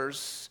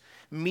rulers,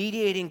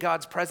 mediating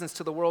God's presence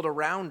to the world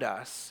around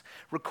us,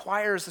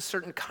 requires a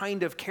certain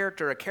kind of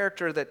character, a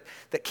character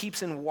that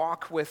keeps in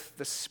walk with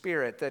the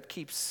Spirit,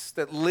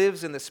 that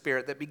lives in the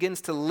Spirit, that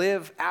begins to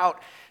live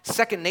out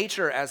second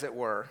nature, as it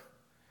were.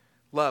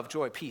 Love,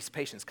 joy, peace,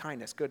 patience,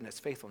 kindness, goodness,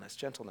 faithfulness,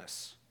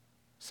 gentleness,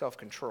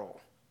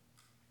 self-control.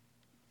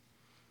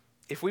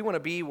 If we want to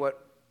be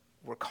what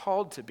we're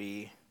called to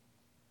be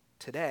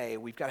today,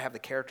 we've got to have the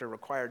character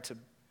required to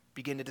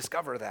begin to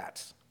discover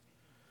that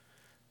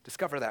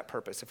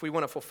purpose. If we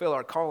want to fulfill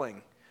our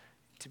calling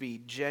to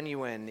be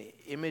genuine,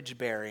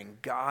 image-bearing,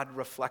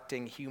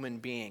 God-reflecting human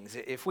beings,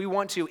 if we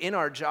want to, in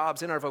our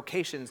jobs, in our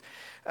vocations,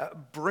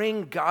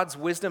 bring God's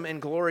wisdom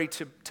and glory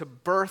to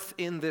birth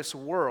in this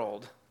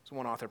world, as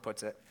one author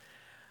puts it,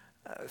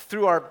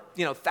 through our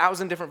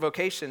 1,000 different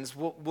vocations,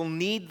 we'll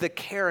need the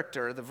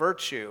character, the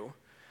virtue,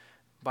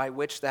 by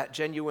which that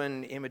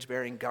genuine,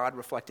 image-bearing,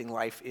 God-reflecting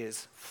life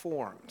is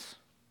formed.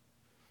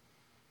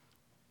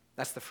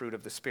 That's the fruit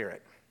of the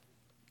Spirit.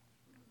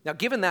 Now,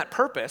 given that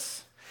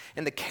purpose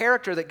and the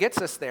character that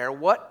gets us there,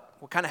 what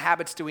kind of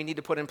habits do we need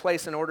to put in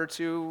place in order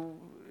to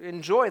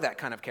enjoy that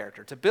kind of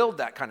character, to build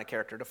that kind of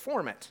character, to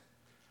form it?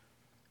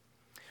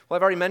 Well,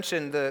 I've already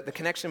mentioned the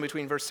connection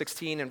between verse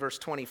 16 and verse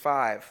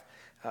 25.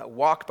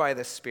 Walk by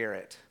the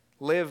Spirit,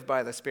 live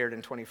by the Spirit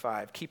in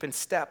 25, keep in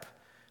step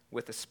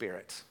with the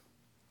Spirit.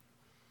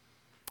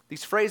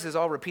 These phrases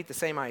all repeat the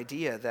same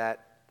idea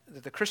that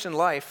the Christian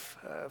life,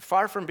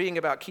 far from being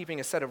about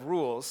keeping a set of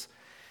rules,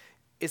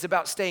 is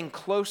about staying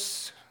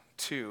close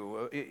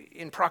to,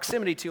 in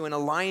proximity to, in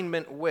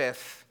alignment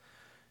with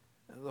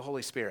the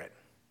Holy Spirit.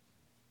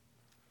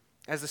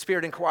 As the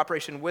Spirit in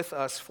cooperation with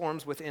us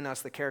forms within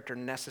us the character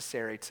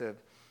necessary to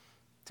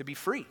be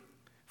free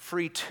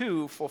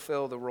to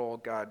fulfill the role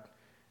God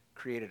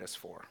created us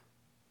for.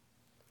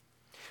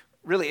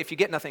 Really, if you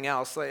get nothing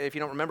else, if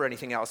you don't remember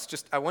anything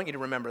else, I want you to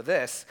remember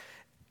this.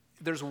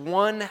 There's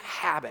one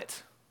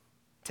habit.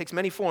 It takes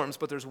many forms,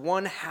 but there's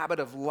one habit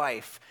of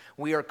life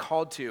we are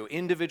called to,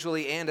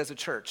 individually and as a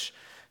church,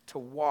 to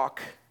walk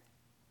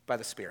by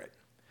the Spirit,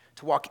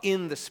 to walk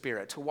in the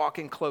Spirit, to walk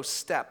in close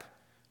step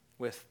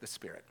with the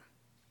Spirit.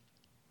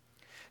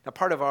 Now,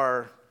 part of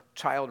our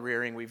child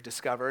rearing, we've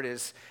discovered,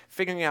 is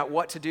figuring out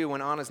what to do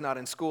when Anna's not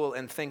in school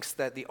and thinks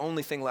that the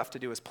only thing left to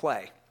do is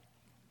play.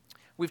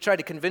 We've tried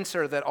to convince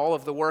her that all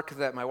of the work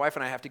that my wife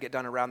and I have to get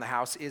done around the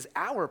house is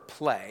our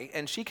play,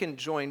 and she can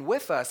join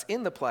with us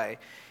in the play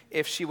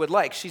if she would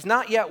like. She's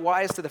not yet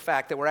wise to the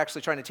fact that we're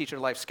actually trying to teach her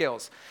life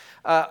skills.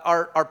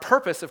 Our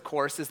purpose, of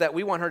course, is that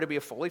we want her to be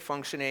a fully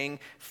functioning,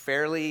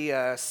 fairly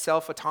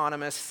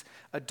self-autonomous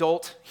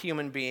adult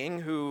human being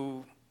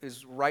who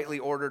is rightly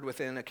ordered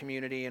within a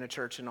community and a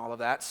church and all of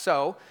that.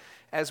 So,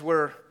 as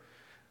we're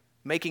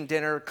making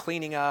dinner,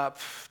 cleaning up,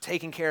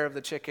 taking care of the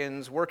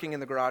chickens, working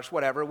in the garage,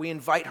 whatever, we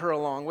invite her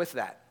along with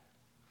that.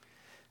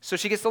 So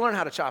she gets to learn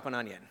how to chop an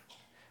onion,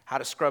 how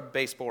to scrub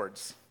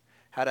baseboards,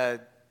 how to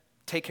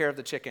take care of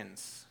the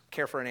chickens,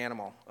 care for an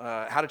animal,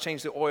 how to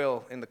change the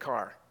oil in the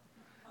car.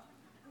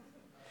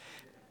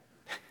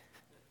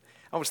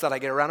 I almost thought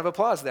I'd get a round of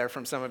applause there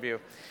from some of you.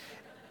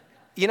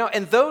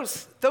 And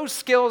those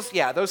skills,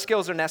 those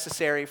skills are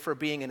necessary for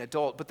being an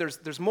adult, but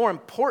there's more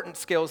important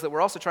skills that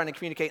we're also trying to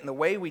communicate in the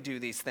way we do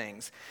these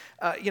things,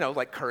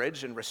 like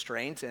courage and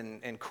restraint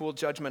and cool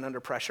judgment under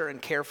pressure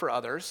and care for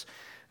others.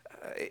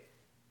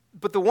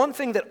 But the one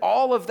thing that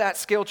all of that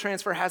skill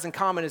transfer has in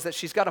common is that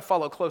she's got to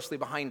follow closely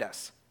behind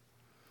us.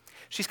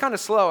 She's kind of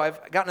slow.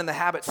 I've gotten in the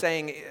habit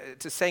saying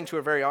to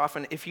her very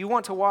often, if you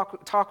want to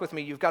talk with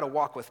me, you've got to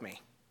walk with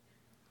me.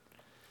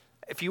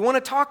 If you want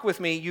to talk with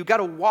me, you've got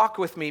to walk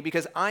with me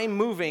because I'm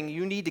moving,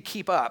 you need to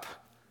keep up.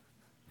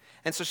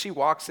 And so she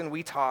walks and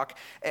we talk,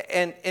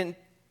 and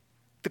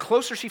the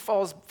closer she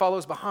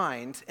follows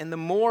behind, and the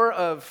more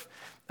of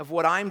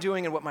what I'm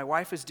doing and what my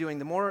wife is doing,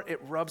 the more it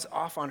rubs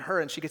off on her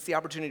and she gets the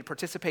opportunity to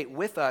participate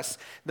with us,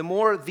 the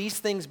more these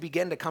things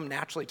begin to come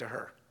naturally to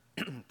her.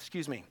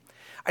 Excuse me.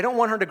 I don't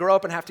want her to grow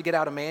up and have to get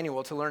out a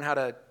manual to learn how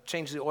to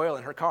change the oil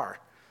in her car.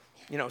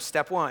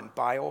 Step 1,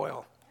 buy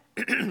oil.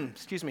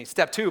 Excuse me.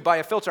 Step 2, buy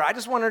a filter. I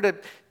just want her to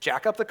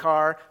jack up the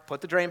car, put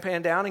the drain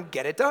pan down, and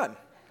get it done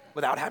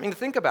without having to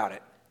think about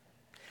it.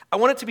 I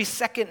want it to be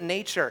second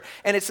nature.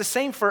 And it's the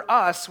same for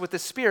us with the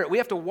Spirit. We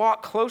have to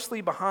walk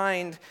closely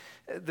behind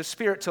the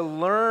Spirit to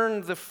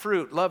learn the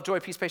fruit: love, joy,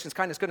 peace, patience,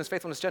 kindness, goodness,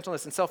 faithfulness,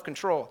 gentleness, and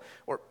self-control.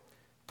 Or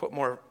put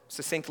more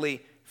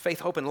succinctly,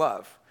 faith, hope, and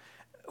love.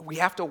 We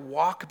have to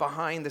walk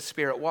behind the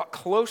Spirit, walk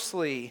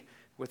closely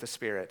with the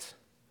Spirit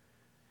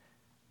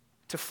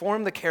to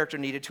form the character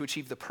needed to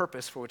achieve the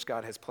purpose for which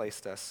God has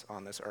placed us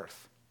on this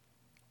earth.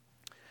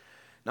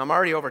 Now, I'm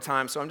already over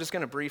time, so I'm just going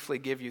to briefly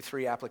give you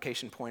 3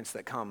 application points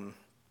that come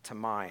to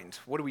mind.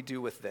 What do we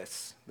do with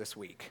this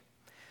week?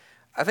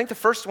 I think the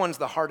first one's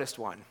the hardest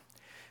one.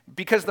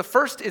 Because the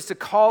first is to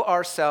call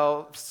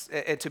ourselves,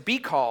 to be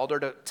called, or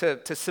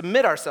to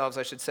submit ourselves,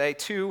 I should say,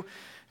 to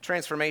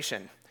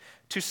transformation.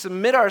 To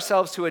submit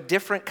ourselves to a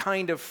different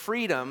kind of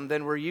freedom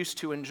than we're used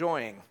to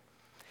enjoying.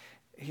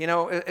 You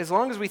know, as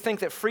long as we think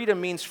that freedom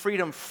means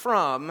freedom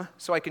from,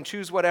 so I can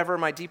choose whatever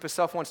my deepest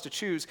self wants to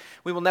choose,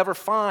 we'll never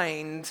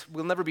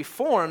be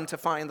formed to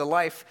find the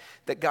life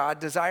that God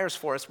desires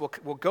for us.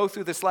 We'll go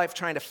through this life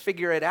trying to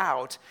figure it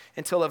out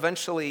until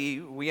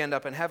eventually we end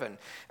up in heaven.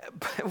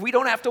 But we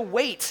don't have to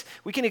wait.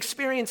 We can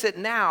experience it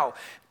now.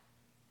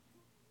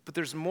 But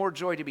there's more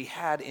joy to be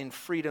had in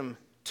freedom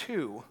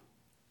to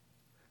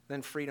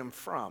than freedom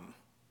from.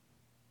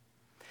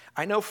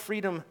 I know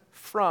freedom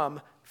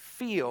from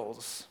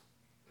feels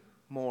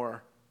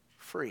more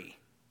free.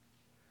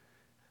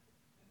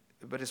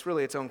 But it's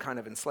really its own kind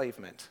of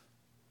enslavement.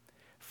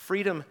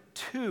 Freedom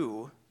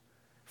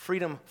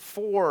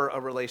for a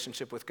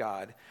relationship with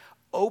God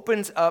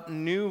opens up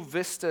new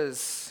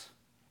vistas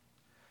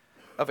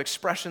of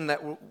expression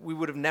that we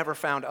would have never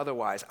found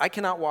otherwise. I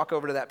cannot walk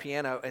over to that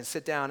piano and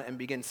sit down and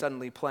begin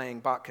suddenly playing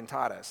Bach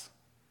cantatas.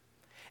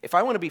 If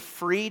I want to be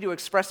free to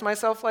express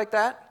myself like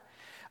that,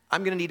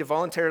 I'm going to need to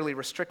voluntarily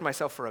restrict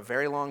myself for a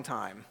very long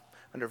time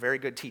under very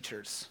good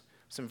teachers,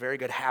 some very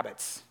good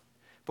habits,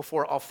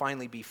 before I'll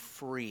finally be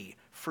free.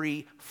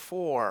 Free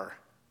for,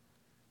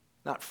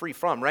 not free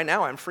from. Right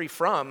now I'm free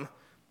from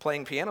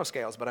playing piano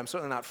scales, but I'm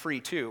certainly not free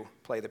to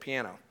play the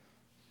piano.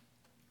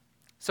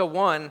 So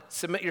one,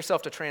 submit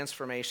yourself to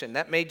transformation.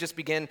 That may just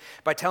begin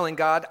by telling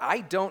God,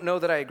 I don't know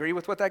that I agree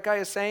with what that guy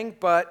is saying,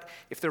 but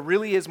if there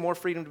really is more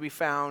freedom to be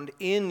found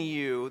in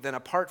you than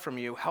apart from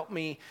you, help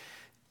me,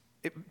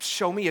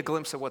 show me a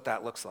glimpse of what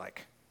that looks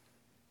like.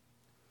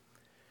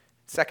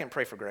 Second,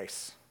 pray for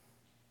grace.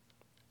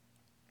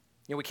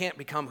 You know, we can't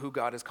become who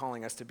God is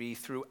calling us to be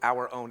through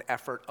our own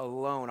effort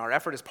alone. Our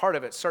effort is part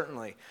of it,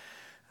 certainly.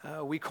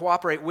 We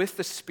cooperate with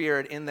the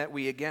Spirit in that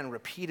we, again,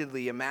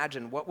 repeatedly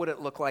imagine what would it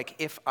look like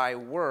if I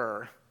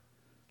were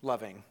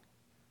loving,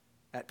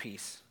 at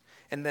peace,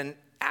 and then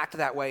act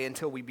that way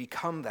until we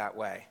become that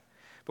way.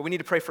 But we need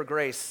to pray for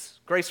grace.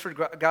 Grace for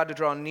God to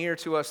draw near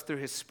to us through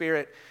His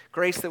Spirit.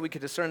 Grace that we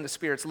could discern the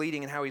Spirit's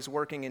leading and how He's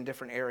working in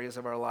different areas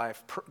of our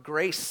life.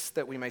 Grace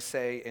that we may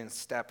stay in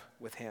step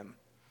with Him.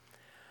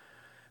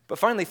 But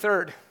finally,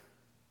 third,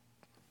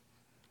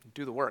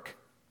 do the work.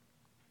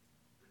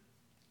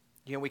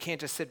 You know, we can't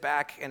just sit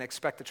back and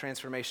expect the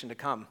transformation to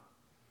come.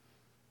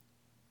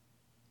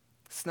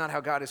 It's not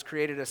how God has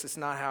created us. It's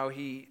not how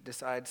He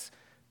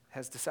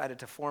has decided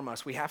to form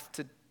us. We have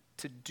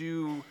to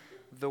do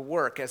the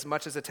work as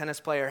much as a tennis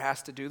player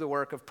has to do the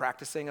work of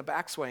practicing a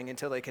backswing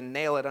until they can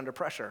nail it under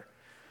pressure.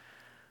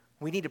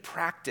 We need to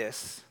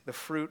practice the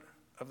fruit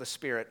of the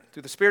Spirit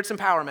through the Spirit's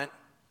empowerment,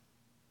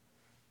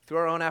 through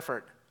our own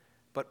effort,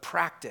 but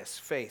practice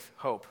faith,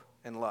 hope,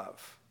 and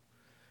love.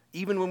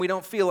 Even when we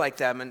don't feel like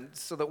them, and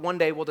so that one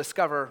day we'll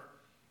discover,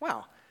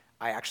 wow,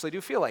 I actually do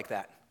feel like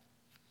that.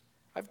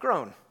 I've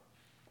grown.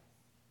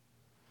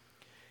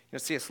 You know,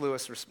 C.S.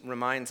 Lewis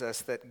reminds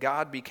us that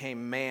God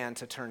became man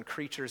to turn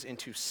creatures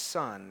into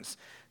sons,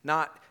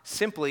 not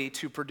simply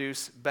to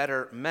produce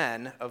better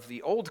men of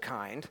the old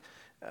kind,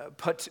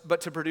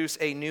 but to produce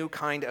a new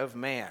kind of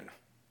man.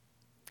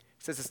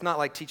 He says it's not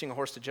like teaching a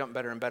horse to jump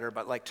better and better,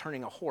 but like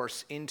turning a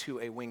horse into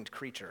a winged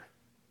creature.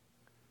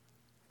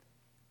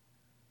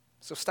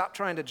 So stop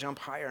trying to jump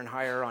higher and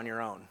higher on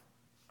your own.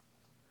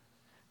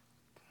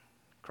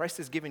 Christ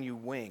has given you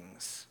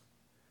wings.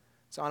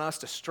 It's on us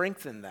to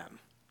strengthen them.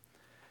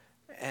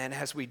 And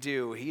as we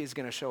do, He is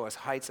going to show us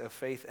heights of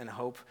faith and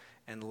hope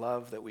and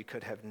love that we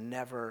could have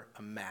never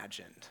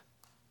imagined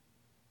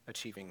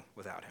achieving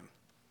without Him.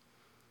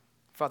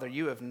 Father,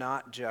 You have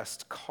not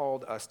just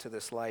called us to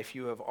this life.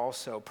 You have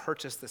also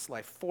purchased this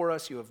life for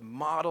us. You have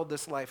modeled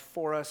this life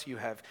for us. You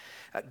have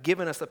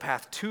given us the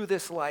path to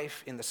this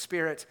life in the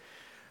Spirit.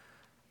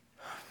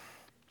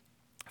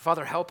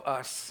 Father, help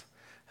us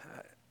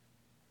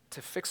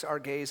to fix our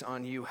gaze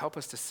on You. Help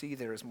us to see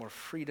there is more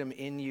freedom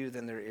in You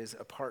than there is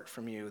apart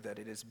from You, that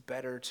it is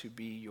better to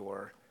be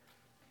Your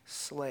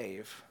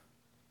slave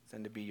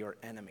than to be Your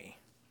enemy.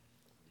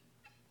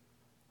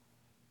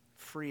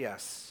 Free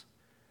us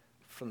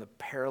from the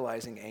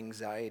paralyzing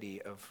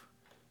anxiety of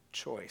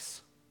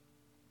choice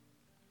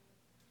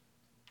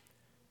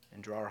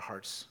and draw our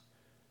hearts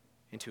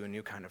into a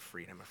new kind of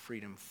freedom, a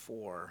freedom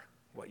for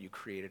what You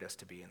created us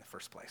to be in the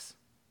first place.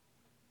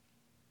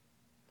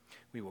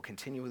 We will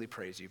continually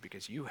praise You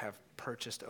because You have purchased a